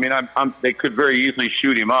know. I mean, they could very easily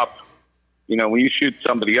shoot him up. When you shoot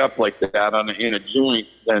somebody up like that in a joint,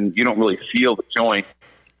 then you don't really feel the joint.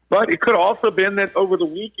 But it could also have been that over the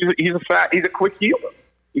week he's a quick healer.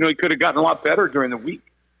 He could have gotten a lot better during the week.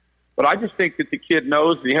 But I just think that the kid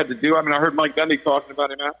knows what he had to do. I mean, I heard Mike Gundy talking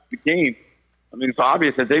about him after the game. I mean, it's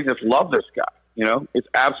obvious that they just love this guy. It's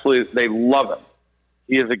absolutely, they love him.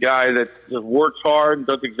 He is a guy that just works hard and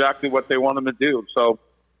does exactly what they want him to do. So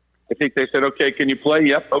I think they said, okay, can you play?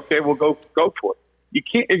 Yep. Okay, we'll go for it. You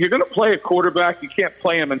can't, if you're going to play a quarterback, you can't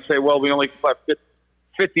play him and say, well, we only play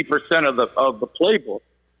 50% of the playbook.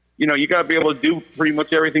 You got to be able to do pretty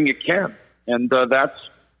much everything you can. And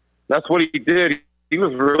that's what he did. He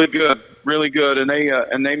was really good.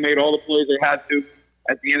 And they made all the plays they had to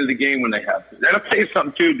at the end of the game when they had to. And I'll tell you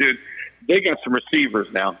something too, dude. They got some receivers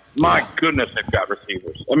now. My goodness, they've got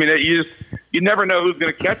receivers. I mean, you never know who's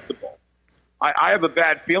going to catch the ball. I have a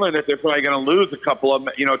bad feeling that they're probably going to lose a couple of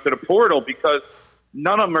them, to the portal because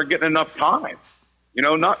none of them are getting enough time.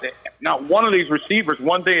 Not one of these receivers.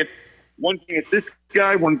 One game it's this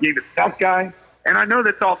guy, one game it's that guy. And I know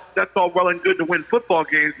that's all well and good to win football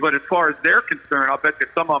games, but as far as they're concerned, I'll bet that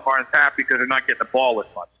some of them aren't happy because they're not getting the ball as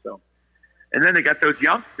much. So. And then they got those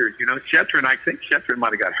youngsters, Shetron. I think Shetron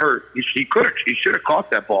might have got hurt. He should have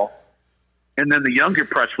caught that ball. And then the younger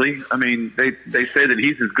Presley, I mean, they say that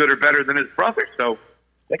he's as good or better than his brother. So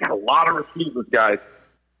they got a lot of receivers, guys.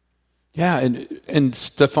 Yeah, and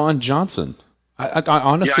Stephon Johnson. I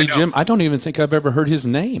honestly, Jim, I don't even think I've ever heard his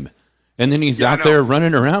name. And then he's out there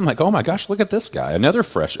running around like, oh my gosh, look at this guy, another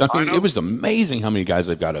fresh. I mean, it was amazing how many guys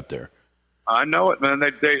they've got up there. I know it, man.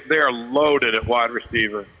 They are loaded at wide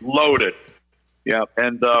receiver. Loaded. Yeah,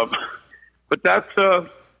 and but that's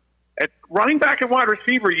at running back and wide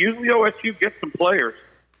receiver. Usually OSU gets some players.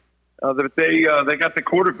 That they got the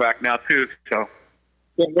quarterback now too. So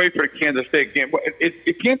don't wait for the Kansas State game. Is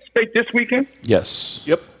Kansas State this weekend? Yes.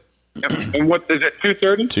 Yep. And what is it?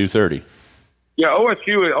 2:30. 2:30. Yeah,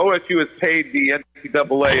 OSU has paid the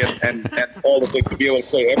NCAA and all of it to be able to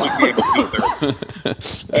play every game at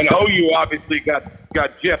 2:30. And OU obviously got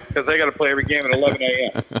gypped because they got to play every game at 11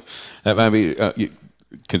 a.m. That might be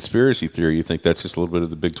conspiracy theory. You think that's just a little bit of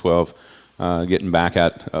the Big 12 getting back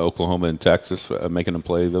at Oklahoma and Texas, making them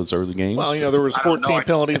play those early games? Well, there was 14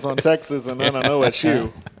 penalties on Texas and none on OSU.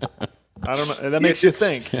 I don't know. That makes you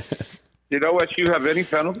think. Did OSU have any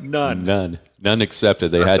penalties? None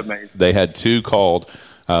accepted. They had two called,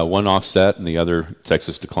 one offset and the other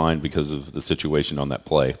Texas declined because of the situation on that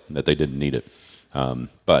play, that they didn't need it.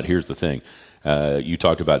 But here's the thing. You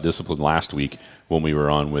talked about discipline last week when we were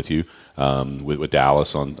on with you, with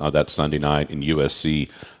Dallas on that Sunday night and USC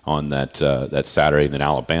on that Saturday, and then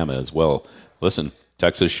Alabama as well. Listen,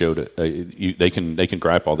 Texas showed they can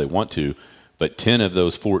gripe all they want to, but 10 of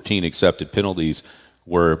those 14 accepted penalties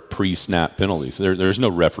were pre-snap penalties. There's no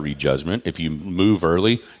referee judgment. If you move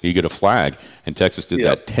early, you get a flag. And Texas did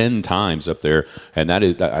that 10 times up there. And that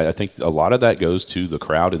is, I think a lot of that goes to the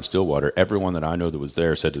crowd in Stillwater. Everyone that I know that was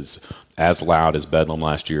there said it's as loud as Bedlam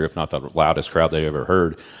last year, if not the loudest crowd they ever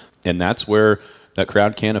heard. And that's where that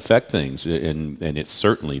crowd can affect things. And it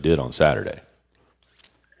certainly did on Saturday.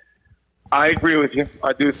 I agree with you.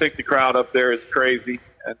 I do think the crowd up there is crazy.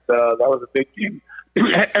 And that was a big game.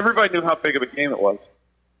 Everybody knew how big of a game it was.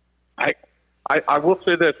 I will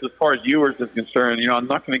say this, as far as Ewers is concerned, I don't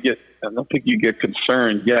think you get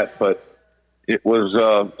concerned yet, but it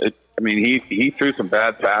was, he threw some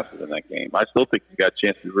bad passes in that game. I still think he got a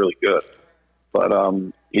chance to be really good, but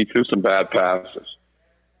he threw some bad passes.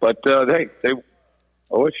 But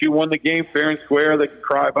OSU won the game fair and square. They can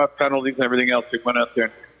cry about penalties and everything else. They went out there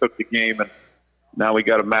and took the game, and now we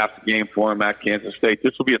got a massive game for him at Kansas State.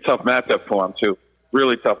 This will be a tough matchup for him, too.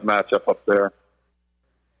 Really tough matchup up there.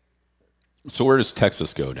 So where does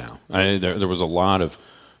Texas go now? There was a lot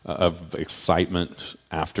of excitement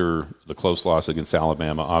after the close loss against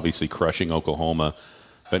Alabama, obviously crushing Oklahoma.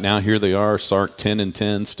 But now here they are, Sark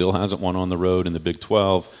 10-10, still hasn't won on the road in the Big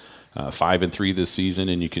 12, 5-3 this season,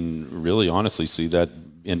 and you can really honestly see that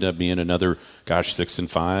end up being another,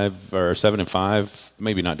 6-5 or 7-5,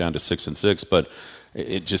 maybe not down to 6-6, but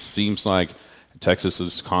it just seems like Texas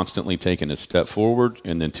is constantly taking a step forward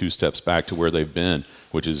and then two steps back to where they've been,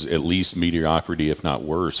 which is at least mediocrity, if not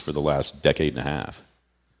worse, for the last decade and a half.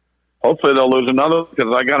 Hopefully they'll lose another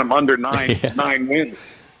because I got them under 9 wins.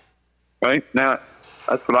 Right now,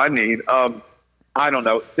 that's what I need. I don't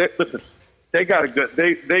know. They got a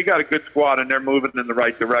good squad and they're moving in the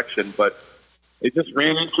right direction, but they just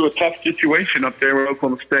ran into a tough situation up there with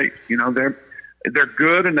Oklahoma State. They're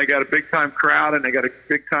good and they got a big time crowd and they got a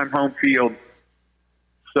big time home field.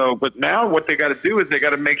 So, but now what they got to do is they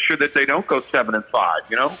got to make sure that they don't go 7-5.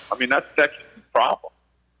 That's Texas' problem.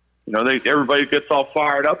 Everybody gets all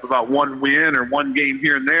fired up about one win or one game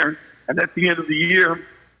here and there, and at the end of the year,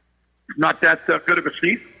 it's not that good of a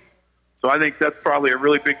season. So I think that's probably a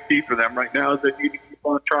really big key for them right now is they need to keep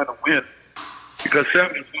on trying to win because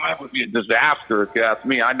 7-5 would be a disaster if you ask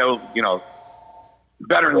me. I know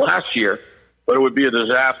better than last year, but it would be a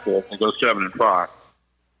disaster if they go 7-5.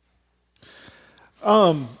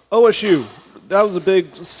 OSU, that was a big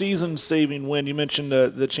season-saving win. You mentioned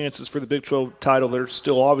the chances for the Big 12 title that are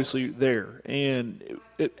still obviously there. And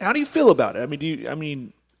how do you feel about it?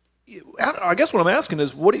 I guess what I'm asking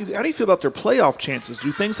is, how do you feel about their playoff chances?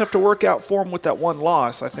 Do things have to work out for them with that one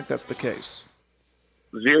loss? I think that's the case.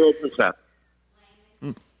 0%.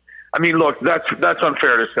 Look, that's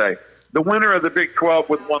unfair to say. The winner of the Big 12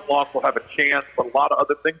 with one loss will have a chance, but a lot of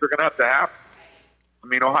other things are going to happen.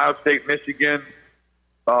 Ohio State, Michigan.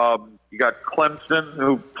 You got Clemson,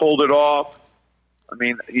 who pulled it off.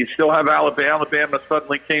 You still have Alabama. Alabama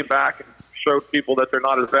suddenly came back and showed people that they're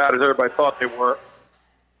not as bad as everybody thought they were.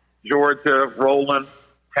 Georgia rolling,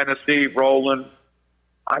 Tennessee rolling.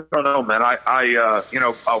 I don't know, man.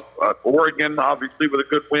 Oregon obviously with a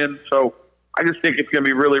good win. So I just think it's going to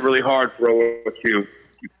be really, really hard for OSU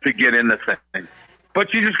to get in this thing.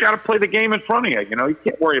 But you just got to play the game in front of you. You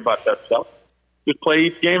can't worry about that stuff. Just play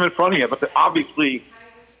each game in front of you. But obviously,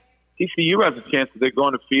 TCU has a chance that they're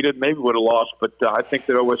going undefeated, maybe would have lost. But I think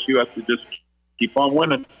that OSU has to just keep on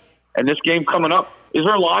winning. And this game coming up, is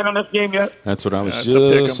there a line on this game yet? That's what I was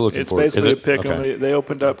just looking for. It's basically a pick 'em. They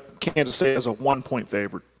opened up Kansas State as a 1-point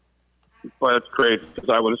favorite. Well, that's crazy because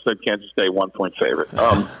I would have said Kansas State 1-point favorite.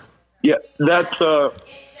 That's going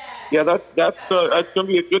to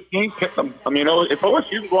be a good game. Pick them. I mean, if OSU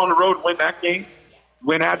can go on the road and win that game,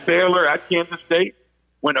 win at Baylor, at Kansas State,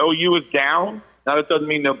 when OU is down. Now that doesn't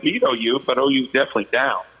mean they'll beat OU, but OU is definitely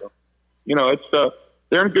down. So,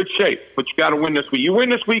 they're in good shape. But you got to win this week. You win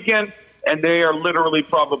this weekend, and they are literally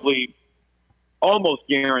probably almost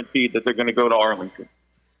guaranteed that they're going to go to Arlington.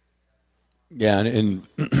 Yeah, and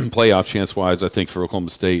playoff chance-wise, I think for Oklahoma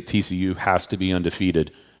State, TCU has to be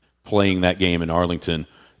undefeated playing that game in Arlington,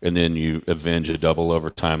 and then you avenge a double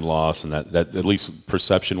overtime loss, and that at least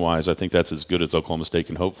perception-wise, I think that's as good as Oklahoma State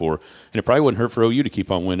can hope for. And it probably wouldn't hurt for OU to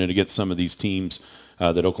keep on winning against some of these teams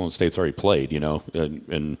that Oklahoma State's already played,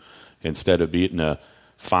 and instead of beating a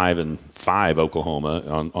 5-5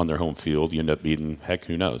 Oklahoma on their home field, you end up beating, heck,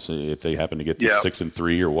 who knows, if they happen to get to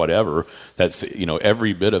 6-3 or whatever. That's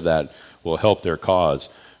every bit of that will help their cause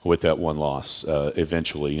with that one loss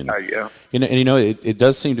eventually. And it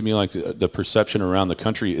does seem to me like the perception around the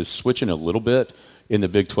country is switching a little bit in the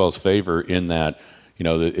Big 12's favor. In that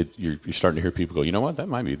you're starting to hear people go, you know what, that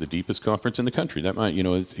might be the deepest conference in the country. That might,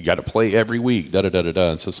 you got to play every week,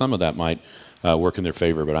 And so some of that might work in their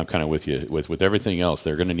favor. But I'm kind of with you with everything else.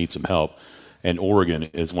 They're going to need some help. And Oregon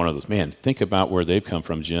is one of those. Man, think about where they've come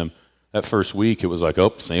from, Jim. That first week, it was like,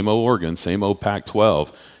 same old Oregon, same old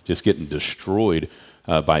Pac-12, just getting destroyed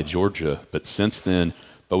by Georgia. But since then,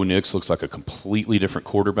 Bo Nix looks like a completely different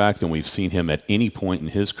quarterback than we've seen him at any point in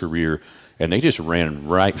his career. And they just ran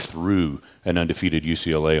right through an undefeated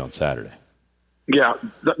UCLA on Saturday. Yeah,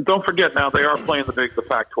 don't forget now they are playing the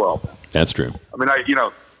Pac-12. That's true. I mean,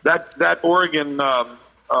 that Oregon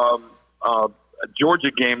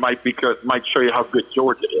Georgia game might show you how good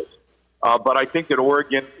Georgia is. But I think that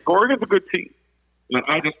Oregon's a good team.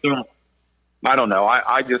 I don't know.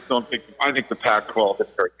 I just don't think. I think the Pac-12 is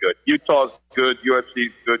very good. Utah's good.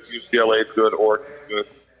 USC's good. UCLA's good. Oregon's good.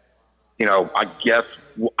 I guess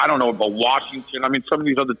I don't know about Washington. I mean, some of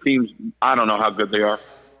these other teams, I don't know how good they are,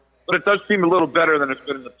 but it does seem a little better than it's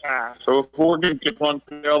been in the past. So if Oregon can run,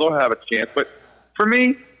 they'll have a chance. But for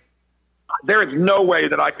me, there is no way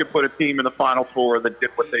that I could put a team in the Final Four that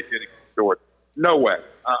did what they did against Georgia. No way.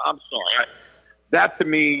 I'm sorry. That to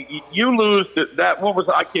me, you lose that. What was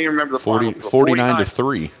I can't remember the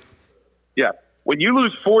 49-3. Yeah, when you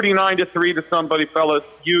lose 49-3 to somebody, fellas,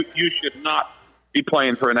 you should not be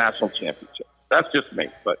playing for a national championship. That's just me,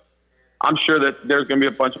 but I'm sure that there's going to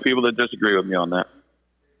be a bunch of people that disagree with me on that.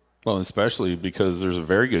 Well, especially because there's a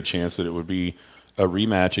very good chance that it would be a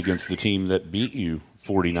rematch against the team that beat you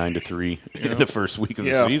 49-3 in the first week of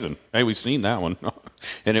the season. Hey, we've seen that one.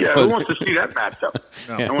 And who wants to see that matchup?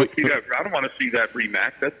 No. I don't want to see that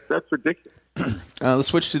rematch. That's ridiculous. Let's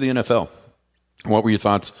switch to the NFL. What were your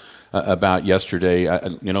thoughts about yesterday?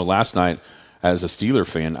 Last night, as a Steeler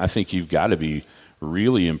fan, I think you've got to be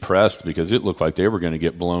really impressed because it looked like they were going to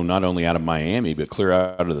get blown not only out of Miami, but clear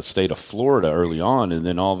out of the state of Florida early on. And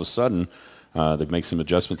then all of a sudden, they make some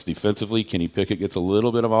adjustments defensively. Kenny Pickett gets a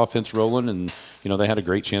little bit of offense rolling, and, they had a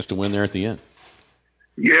great chance to win there at the end.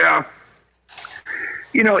 Yeah.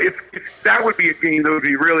 If that would be a game that would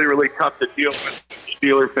be really, really tough to deal with,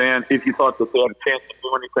 Steeler fan, if you thought that they had a chance to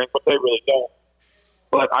do anything, but they really don't.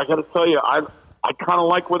 But I got to tell you, I kind of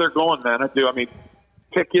like where they're going, man. I do. I mean,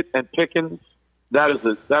 Pickett and Pickens, that is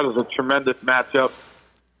a tremendous matchup.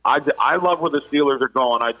 I love where the Steelers are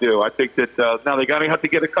going. I do. I think that now they're going to have to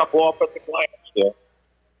get a couple offensive lines still.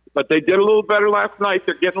 But they did a little better last night.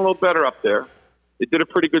 They're getting a little better up there. They did a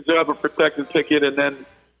pretty good job of protecting Pickett, and then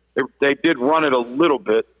they did run it a little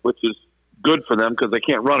bit, which is good for them because they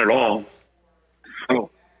can't run it all.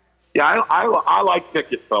 So, yeah, I like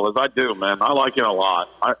Pickett, fellas. I do, man. I like him a lot.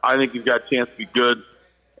 I think he's got a chance to be good.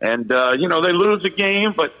 And, they lose a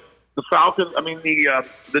game, but the Falcons,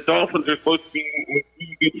 the Dolphins are supposed to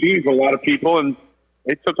be good teams for a lot of people, and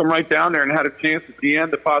they took them right down there and had a chance at the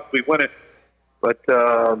end to possibly win it. But,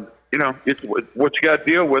 it's what you got to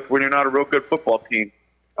deal with when you're not a real good football team.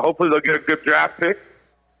 Hopefully they'll get a good draft pick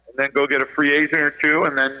and then go get a free agent or two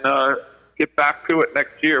and then get back to it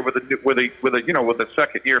next year with a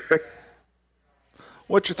second-year pick.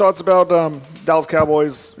 What's your thoughts about Dallas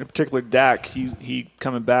Cowboys, in particular Dak? He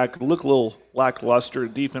coming back, look a little lackluster.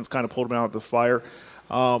 Defense kind of pulled him out of the fire.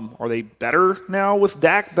 Are they better now with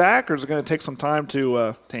Dak back, or is it going to take some time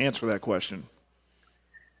to answer that question?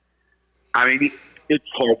 It's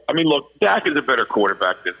hard. Look, Dak is a better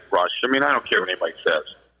quarterback than Rush. I don't care what anybody says.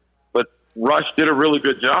 But Rush did a really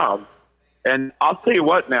good job. And I'll tell you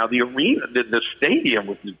what now, the arena, the stadium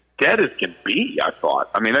was as dead as can be, I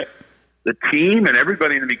thought. The team and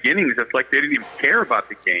everybody in the beginning was just like they didn't even care about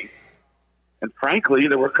the game. And frankly,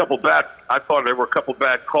 I thought there were a couple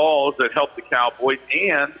bad calls that helped the Cowboys.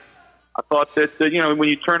 And I thought that, when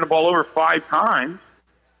you turn the ball over 5 times,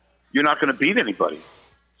 you're not going to beat anybody.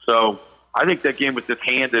 So I think that game was just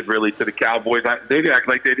handed really to the Cowboys. They act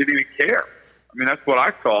like they didn't even care. I mean, that's what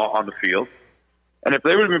I saw on the field. And if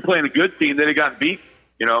they would have been playing a good team, they'd have gotten beat,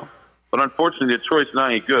 But unfortunately, Detroit's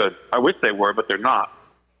not any good. I wish they were, but they're not.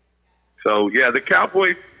 So, yeah, the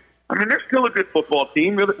Cowboys, they're still a good football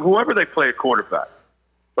team, whoever they play at quarterback.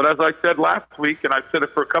 But as I said last week, and I've said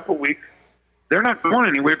it for a couple of weeks, they're not going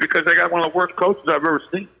anywhere because they got one of the worst coaches I've ever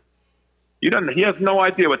seen. He has no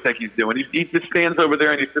idea what the heck he's doing. He just stands over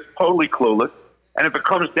there and he's just totally clueless. And if it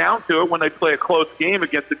comes down to it, when they play a close game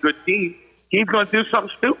against a good team, he's going to do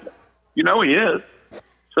something stupid. He is.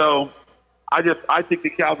 So I think the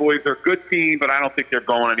Cowboys are a good team, but I don't think they're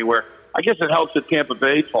going anywhere. I guess it helps that Tampa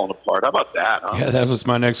Bay's falling apart. How about that? Huh? Yeah, that was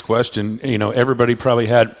my next question. Everybody probably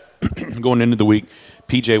had going into the week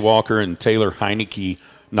P.J. Walker and Taylor Heineke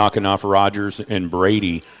knocking off Rodgers and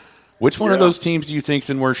Brady. Which one of those teams do you think's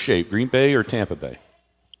in worse shape, Green Bay or Tampa Bay?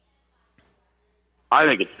 I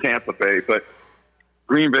think it's Tampa Bay, but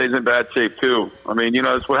Green Bay's in bad shape too.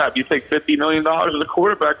 That's what happens. You take $50 million as a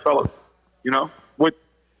quarterback, fellas. You're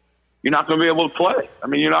not going to be able to play.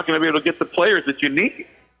 You're not going to be able to get the players that you need.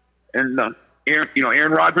 And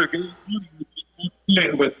Aaron Rodgers,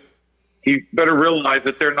 he better realize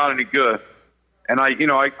that they're not any good. And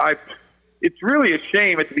it's really a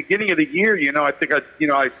shame. At the beginning of the year, I think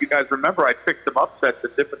you guys remember I picked some upsets in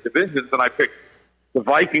different divisions, and I picked the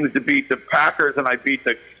Vikings to beat the Packers, and I beat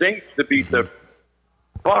the Saints to beat the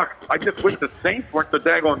Bucs. I just wish the Saints weren't so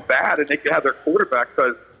daggone bad, and they could have their quarterback,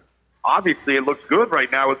 because obviously it looks good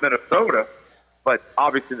right now with Minnesota, but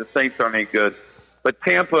obviously the Saints aren't any good. But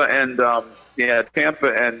Tampa and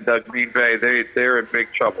Green Bay, they're in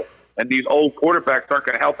big trouble. And these old quarterbacks aren't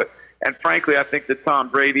going to help it. And frankly, I think that Tom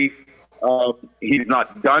Brady, he's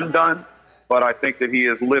not done, but I think that he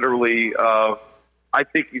is literally I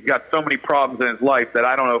think he's got so many problems in his life that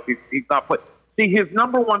I don't know if he's not playing. See, his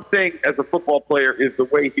number one thing as a football player is the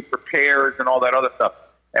way he prepares and all that other stuff.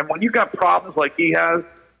 And when you got problems like he has,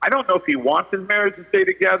 I don't know if he wants his marriage to stay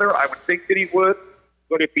together. I would think that he would.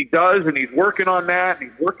 But if he does, and he's working on that,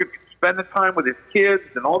 and he's spending time with his kids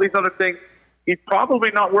and all these other things, he's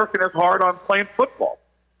probably not working as hard on playing football.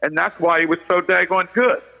 And that's why he was so daggone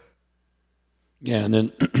good. Yeah, and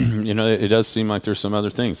then, it does seem like there's some other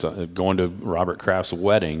things. Going to Robert Kraft's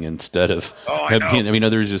wedding instead of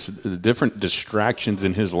there's just different distractions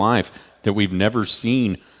in his life that we've never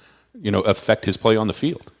seen, affect his play on the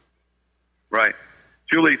field. Right.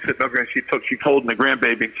 Julie sitting over there, she's holding the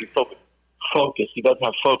grandbaby, and she's focus. He doesn't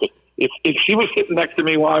have focus. If she was sitting next to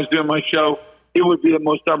me while I was doing my show, it would be the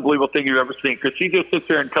most unbelievable thing you've ever seen, because she just sits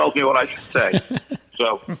there and tells me what I should say.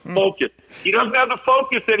 So, focus. He doesn't have the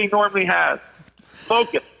focus that he normally has.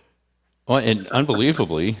 Focus. Well, and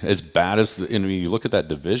unbelievably, as bad as you look at that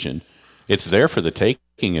division, it's there for the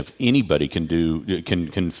taking if anybody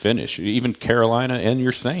can finish. Even Carolina and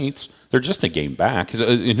your Saints, they're just a game back.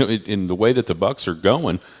 In the way that the Bucs are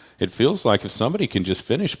going, it feels like if somebody can just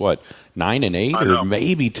finish 9-8 or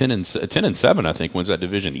maybe 10-7, I think wins that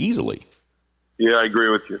division easily. Yeah, I agree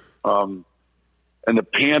with you. And the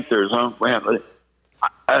Panthers, man,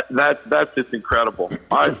 that's just incredible.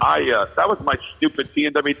 That was my stupid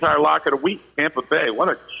TNW Tire Lock of the Week. Tampa Bay, what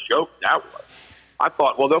a joke that was. I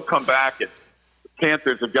thought, well, they'll come back and the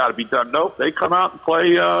Panthers have got to be done. Nope, they come out and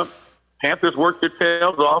play. Panthers work their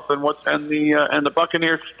tails off, and the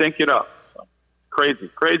Buccaneers stink it up.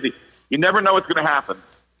 Crazy. You never know what's going to happen.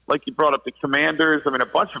 Like you brought up the Commanders. A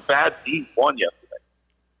bunch of bad teams won yesterday.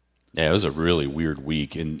 Yeah, it was a really weird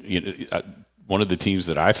week. And one of the teams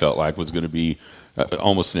that I felt like was going to be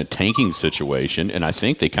almost in a tanking situation, and I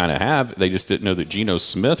think they kind of have, they just didn't know that Geno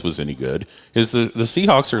Smith was any good, is the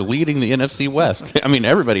Seahawks are leading the NFC West.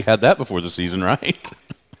 Everybody had that before the season, right?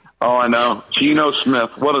 Oh, I know. Geno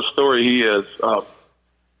Smith, what a story he is.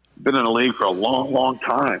 Been in the league for a long, long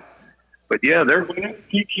time. But, yeah, they're winning.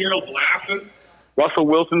 Pete Carroll's laughing. Russell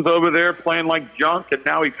Wilson's over there playing like junk, and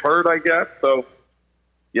now he's hurt, I guess. So,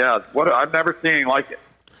 yeah, I've never seen anything like it.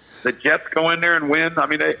 The Jets go in there and win.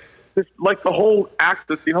 Like the whole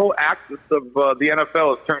axis of the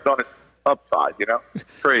NFL is turned on its upside,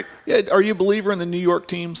 Crazy. Yeah, are you a believer in the New York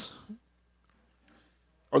teams?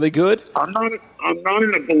 Are they good? I'm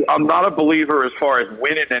not a believer as far as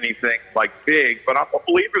winning anything like big, but I'm a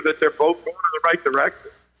believer that they're both going in the right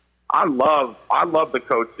direction. I love the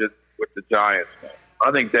coaches with the Giants, man.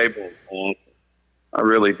 I think Daboll is awesome. I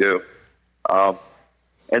really do.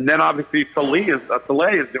 And then obviously Saleh is doing a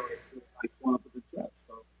nice job with the Jets.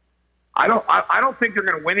 So I don't think they're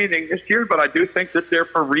going to win anything this year, but I do think that they're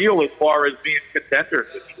for real as far as being contenders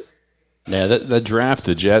this year. Yeah, that draft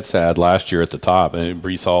the Jets had last year at the top, and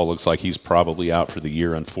Breece Hall looks like he's probably out for the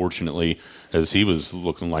year, unfortunately, as he was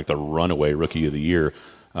looking like the runaway rookie of the year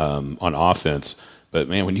on offense. But,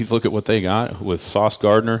 man, when you look at what they got with Sauce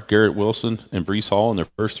Gardner, Garrett Wilson, and Breece Hall in their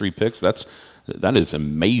first 3 picks, that is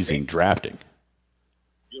amazing drafting.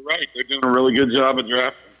 You're right. They're doing a really good job of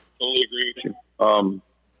drafting. Totally agree with you.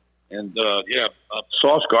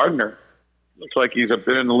 Sauce Gardner looks like he's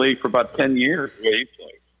been in the league for about 10 years the way he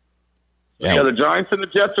plays. Yeah, the Giants and the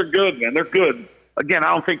Jets are good, man. They're good. Again,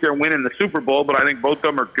 I don't think they're winning the Super Bowl, but I think both of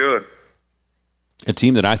them are good. A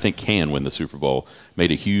team that I think can win the Super Bowl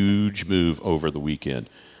made a huge move over the weekend,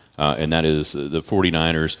 and that is the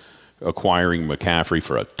 49ers acquiring McCaffrey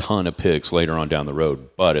for a ton of picks later on down the road.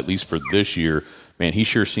 But at least for this year, man, he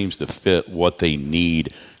sure seems to fit what they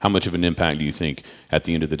need. How much of an impact do you think at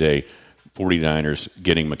the end of the day 49ers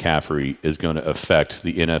getting McCaffrey is going to affect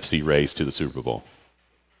the NFC race to the Super Bowl?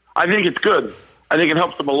 I think it's good. I think it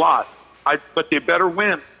helps them a lot. But they better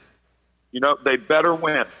win. You know, they better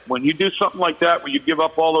win. When you do something like that, where you give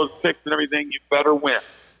up all those picks and everything, you better win.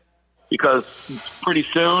 Because pretty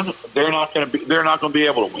soon they're not going to be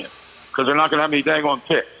able to win because they're not going to have any dang on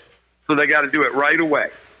picks. So they got to do it right away.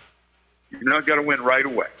 You know, got to win right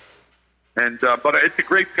away. And but it's a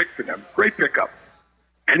great pick for them. Great pickup.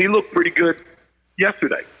 And he looked pretty good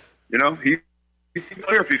yesterday. You know, he's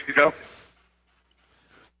clear if he's healthy.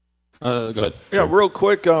 Go ahead. Yeah, real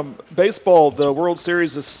quick. Baseball, the World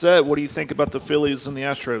Series is set. What do you think about the Phillies and the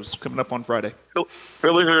Astros coming up on Friday?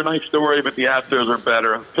 Phillies are a nice story, but the Astros are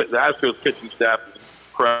better. The Astros pitching staff is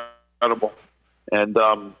incredible, and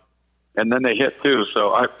then they hit too.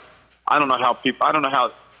 So I don't know how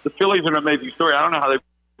the Phillies are an amazing story. I don't know how they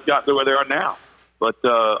got to where they are now, but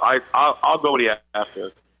I'll go with the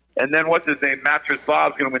Astros. And then what's his name? Mattress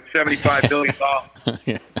Bob's going to win $75 million.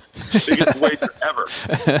 Yeah. Biggest wager ever.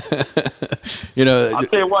 You know, I'll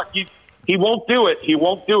tell you what, he won't do it. He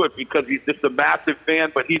won't do it because he's just a massive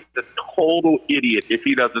fan, but he's a total idiot if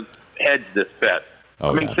he doesn't hedge this bet.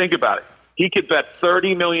 Think about it. He could bet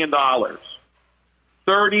 $30 million on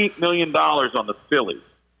the Phillies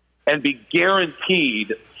and be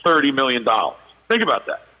guaranteed $30 million. Think about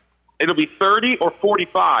that. It'll be 30 or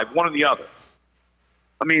 45, one or the other.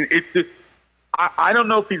 I mean, it's just I don't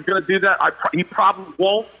know if he's going to do that. He probably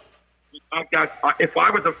won't. If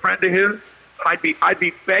I was a friend of his, I'd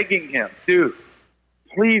be begging him, dude,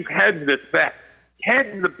 please hedge this bet.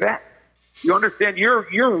 Hedge the bet. You understand? You're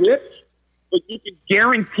rich, but you can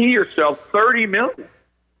guarantee yourself $30 million.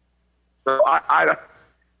 So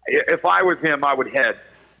if I was him, I would hedge,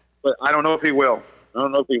 but I don't know if he will.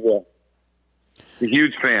 He's a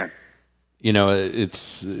huge fan. You know,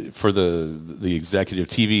 it's for the executive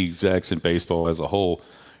TV execs in baseball as a whole.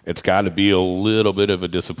 It's got to be a little bit of a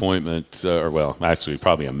disappointment, actually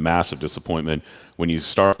probably a massive disappointment when you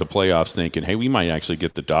start the playoffs thinking, hey, we might actually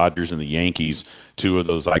get the Dodgers and the Yankees, two of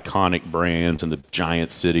those iconic brands and the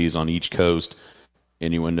giant cities on each coast,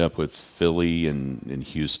 and you end up with Philly and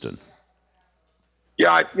Houston.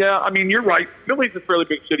 Yeah. I mean, you're right. Philly's a fairly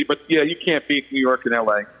big city, but yeah, you can't beat New York and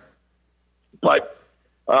LA. But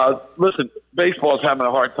listen, baseball is having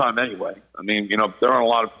a hard time anyway. I mean, you know, there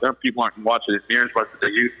are people aren't watching it near as much as they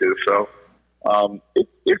used to. So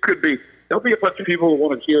it could be. There'll be a bunch of people who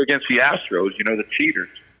want to cheer against the Astros. You know, the cheaters.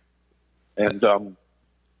 And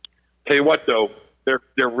tell you what, though, they're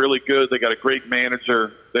really good. They got a great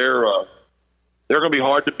manager. They're going to be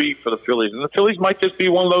hard to beat for the Phillies, and the Phillies might just be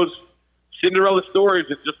one of those Cinderella stories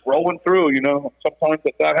that's just rolling through. You know, sometimes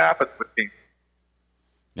that happens with teams.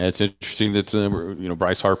 Yeah, it's interesting that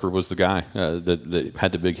Bryce Harper was the guy that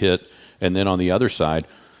had the big hit, and then on the other side,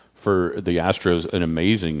 for the Astros, an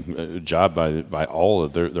amazing job by all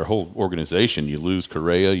of their whole organization. You lose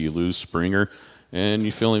Correa, you lose Springer, and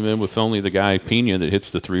you fill him in with only the guy Pena that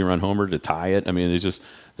hits the 3-run homer to tie it. I mean, it's just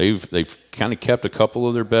they've kind of kept a couple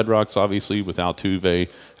of their bedrocks, obviously, with Altuve,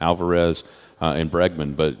 Alvarez, and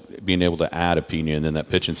Bregman, but being able to add a Pena and then that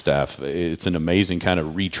pitching staff, it's an amazing kind of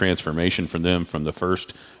retransformation from them from the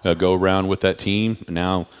first go-around with that team.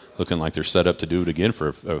 Now looking like they're set up to do it again for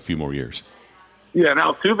a few more years. Yeah, and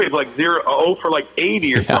Altuve's like 0 for like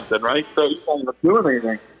 80 or something, right? So he's not even doing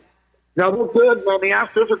anything. No, they're good, man. The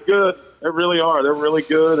Astros are good. They really are. They're really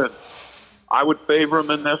good, and I would favor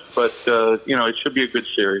them in this, but, it should be a good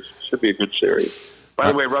series.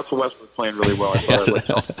 By the way, Russell Westbrook's playing really well. I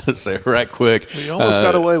thought I'd say right quick. We almost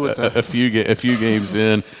got away with it. A few games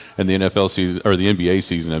in the NFL season or the NBA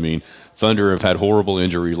season. I mean, Thunder have had horrible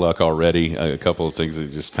injury luck already. A couple of things that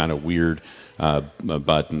are just kind of weird. But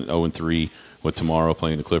 0-3 with tomorrow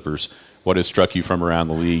playing the Clippers. What has struck you from around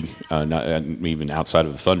the league, not even outside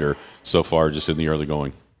of the Thunder, so far, just in the early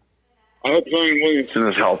going? I hope Zion Williamson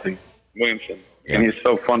is healthy. And he's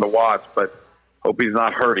so fun to watch, but hope he's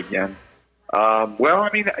not hurt again. Well, I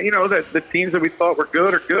mean, the teams that we thought were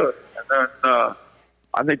good are good. And then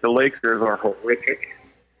I think the Lakers are horrific.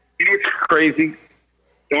 It's crazy.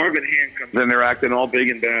 Darvin Ham comes in there acting all big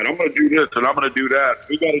and bad. I'm going to do this and I'm going to do that.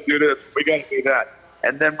 We got to do this. We got to do that.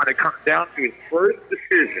 And then when it comes down to his first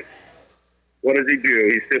decision, what does he do?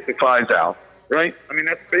 He sits the guys out, right? I mean,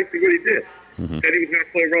 that's basically what he did. Mm-hmm. Said he was going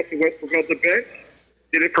to play Russell Westbrook off the bench,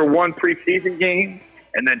 did it for one preseason game,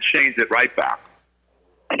 and then changed it right back.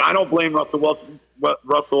 And I don't blame Russell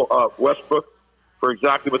Westbrook for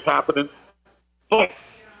exactly what's happening. But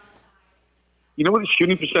you know what his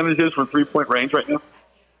shooting percentage is from three-point range right now?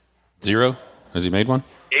 0? Has he made one?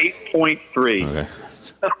 8.3. Okay.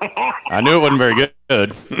 I knew it wasn't very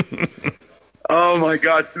good. Oh, my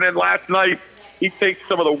God. And then last night, he takes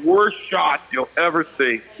some of the worst shots you'll ever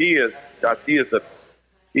see. He's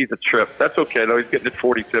a trip. That's okay, though. He's getting at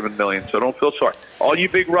 $47 million, so don't feel sorry. All you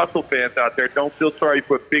big Russell fans out there, don't feel sorry. You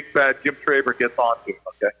put big bad Jim Traber gets onto him,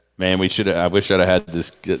 okay? Man, I wish I'd have had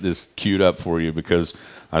this queued up for you, because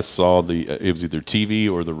I saw it was either TV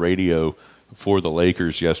or the radio for the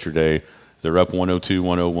Lakers yesterday. They're up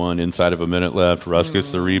 102-101, inside of a minute left. Russ gets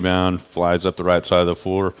the rebound, flies up the right side of the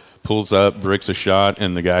floor, pulls up, bricks a shot,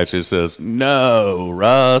 and the guy just says, "No,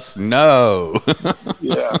 Russ, no."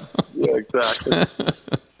 Yeah, exactly.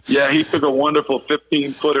 Yeah, he took a wonderful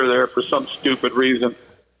 15-footer there for some stupid reason.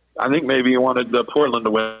 I think maybe he wanted Portland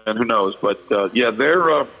to win. Who knows? But,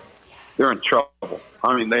 they're in trouble.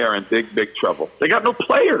 I mean, they are in big, big trouble. They got no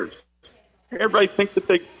players. Everybody thinks that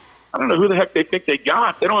I don't know who the heck they think they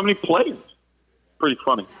got. They don't have any players. Pretty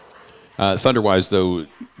funny. Thunder-wise, though,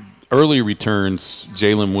 early returns,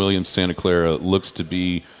 Jalen Williams, Santa Clara, looks to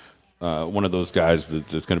be one of those guys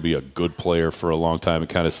that's going to be a good player for a long time. It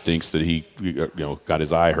kind of stinks that he got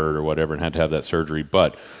his eye hurt or whatever and had to have that surgery.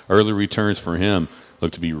 But early returns for him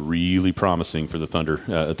look to be really promising for the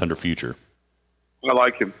Thunder future. I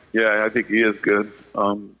like him. Yeah, I think he is good.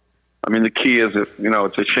 I mean, the key is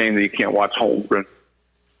it's a shame that you can't watch Holmgren.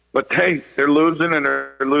 But, hey, they're losing, and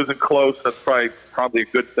they're losing close. That's probably a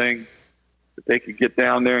good thing. If they could get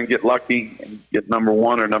down there and get lucky and get number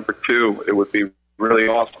 1 or number 2, it would be really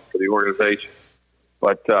awesome for the organization.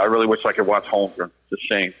 But I really wish I could watch Holmgren. It's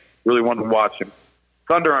a shame. Really wanted to watch him.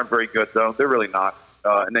 Thunder aren't very good, though. They're really not.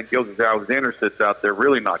 And then Gilgeous-Alexander sits out there,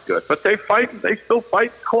 really not good. But they fight. They still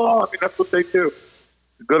fight and claw. I mean, that's what they do.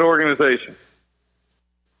 It's a good organization.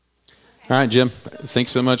 All right, Jim,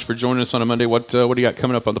 thanks so much for joining us on a Monday. What do you got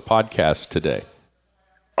coming up on the podcast today?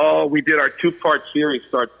 Oh, we did our 2-part series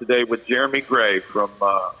starts today with Jeremy Gray from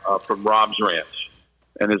Rob's Ranch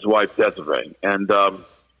and his wife Desiree. And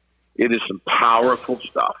it is some powerful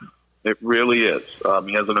stuff. It really is.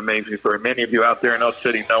 He has an amazing story. Many of you out there in Oak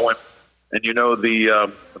City know him, and you know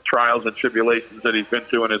the trials and tribulations that he's been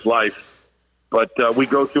through in his life. But we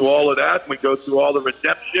go through all of that, and we go through all the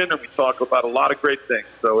redemption, and we talk about a lot of great things.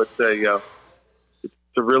 So it's a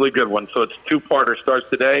really good one. So it's 2-parter, starts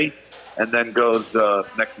today, and then goes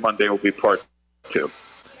next Monday will be part 2.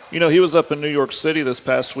 He was up in New York City this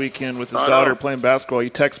past weekend with his daughter playing basketball. He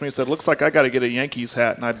texted me and said, "Looks like I got to get a Yankees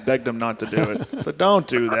hat," and I begged him not to do it. I said, "Don't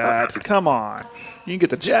do that. Come on. You can get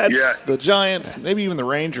the Jets, the Giants, maybe even the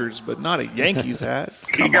Rangers, but not a Yankees hat."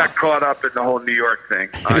 He got caught up in the whole New York thing.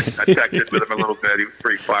 I texted with him a little bit. He was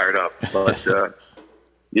pretty fired up. But,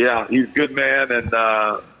 he's a good man, and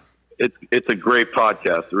it's a great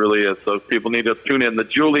podcast. It really is. So people need to tune in. The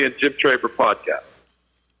Julie and Jim Traber podcast.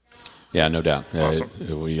 Yeah, no doubt. Awesome.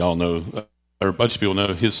 We all know, or a bunch of people know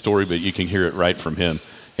his story, but you can hear it right from him.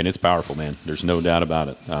 And it's powerful, man. There's no doubt about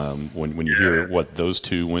it. When you hear what those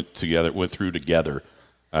two went through together,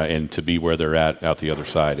 and to be where they're at out the other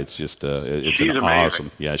side, it's just it's She's an amazing.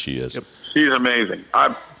 Awesome. Yeah, she is. Yep. She's amazing.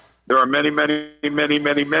 There are many, many, many,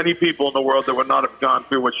 many, many people in the world that would not have gone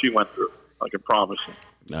through what she went through. I can promise you.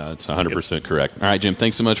 It's 100% correct. All right, Jim,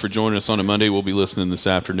 thanks so much for joining us on a Monday. We'll be listening this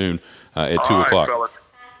afternoon at 2 o'clock. Fellas.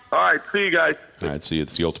 All right, see you guys. All right, see you.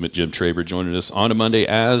 It's the Ultimate Jim Traber joining us on a Monday,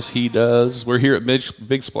 as he does. We're here at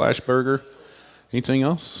Big Splash Burger. Anything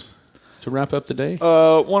else to wrap up the day?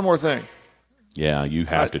 One more thing. Yeah, you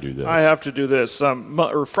have to do this. I have to do this.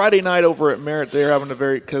 Friday night over at Merritt, they're having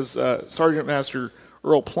because Sergeant Master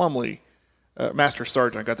Earl Plumley, Master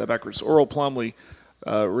Sergeant, I got that backwards, Earl Plumley,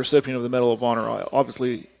 recipient of the Medal of Honor.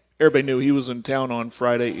 Obviously, everybody knew he was in town on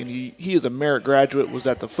Friday, and he is a Merritt graduate, was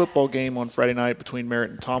at the football game on Friday night between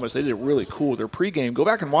Merritt and Thomas. They did it really cool. Their pregame, go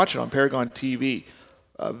back and watch it on Paragon TV.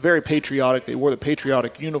 very patriotic. They wore the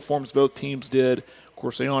patriotic uniforms. Both teams did. Of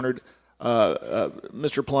course, they honored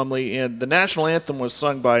Mr. Plumlee, and the national anthem was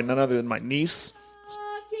sung by none other than my niece.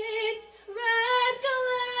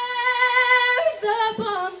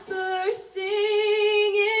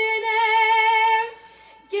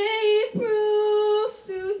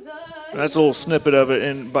 That's a little snippet of it,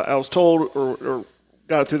 and I was told or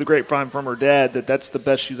got it through the grapevine from her dad that that's the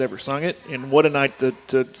best she's ever sung it, and what a night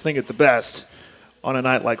to sing it the best on a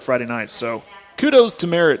night like Friday night. So kudos to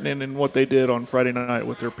Merritt and what they did on Friday night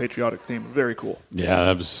with their patriotic theme. Very cool. Yeah,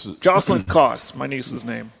 that was Jocelyn Koss, my niece's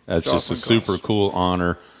name. That's Jocelyn just a Koss. super cool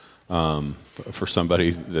honor for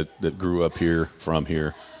somebody that grew up here, from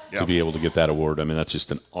here, to be able to get that award. I mean, that's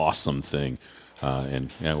just an awesome thing.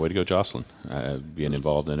 And yeah, way to go, Jocelyn, being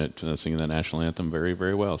involved in it, singing the national anthem very,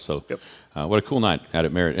 very well. So, what a cool night out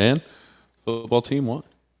at Merritt. And football team won.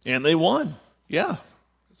 And they won. Yeah.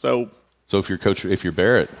 So if you're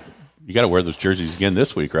Barrett, you got to wear those jerseys again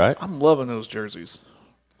this week, right? I'm loving those jerseys.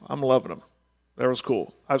 I'm loving them. That was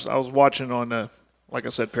cool. I was watching on, like I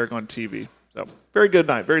said, Paragon TV. So very good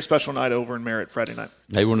night. Very special night over in Merritt Friday night.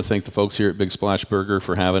 I want to thank the folks here at Big Splash Burger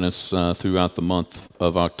for having us throughout the month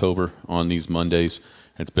of October on these Mondays.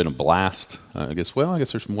 It's been a blast. I guess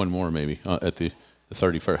there's one more maybe at the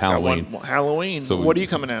 31st, Halloween. Halloween. So what are you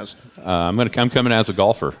coming as? I'm coming as a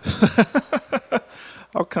golfer.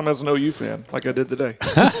 I'll come as an OU fan, like I did today.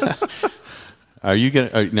 Are you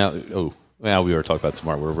gonna now? Oh. Well, we were talking about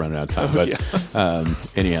tomorrow. We're running out of time.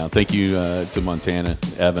 But anyhow, thank you to Montana,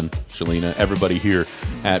 Evan, Shalina, everybody here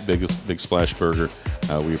at Big Splash Burger.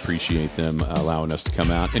 We appreciate them allowing us to come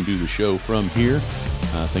out and do the show from here.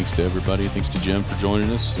 Thanks to everybody. Thanks to Jim for joining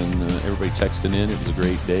us and everybody texting in. It was a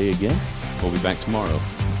great day again. We'll be back tomorrow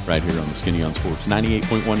right here on the Skinny on Sports,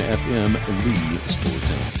 98.1 FM, the Sports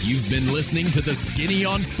Zone. You've been listening to the Skinny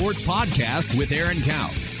on Sports podcast with Aaron Cow.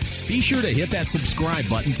 Be sure to hit that subscribe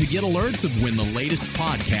button to get alerts of when the latest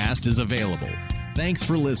podcast is available. Thanks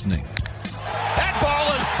for listening. That ball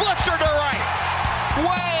is blistered to right.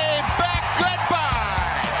 Way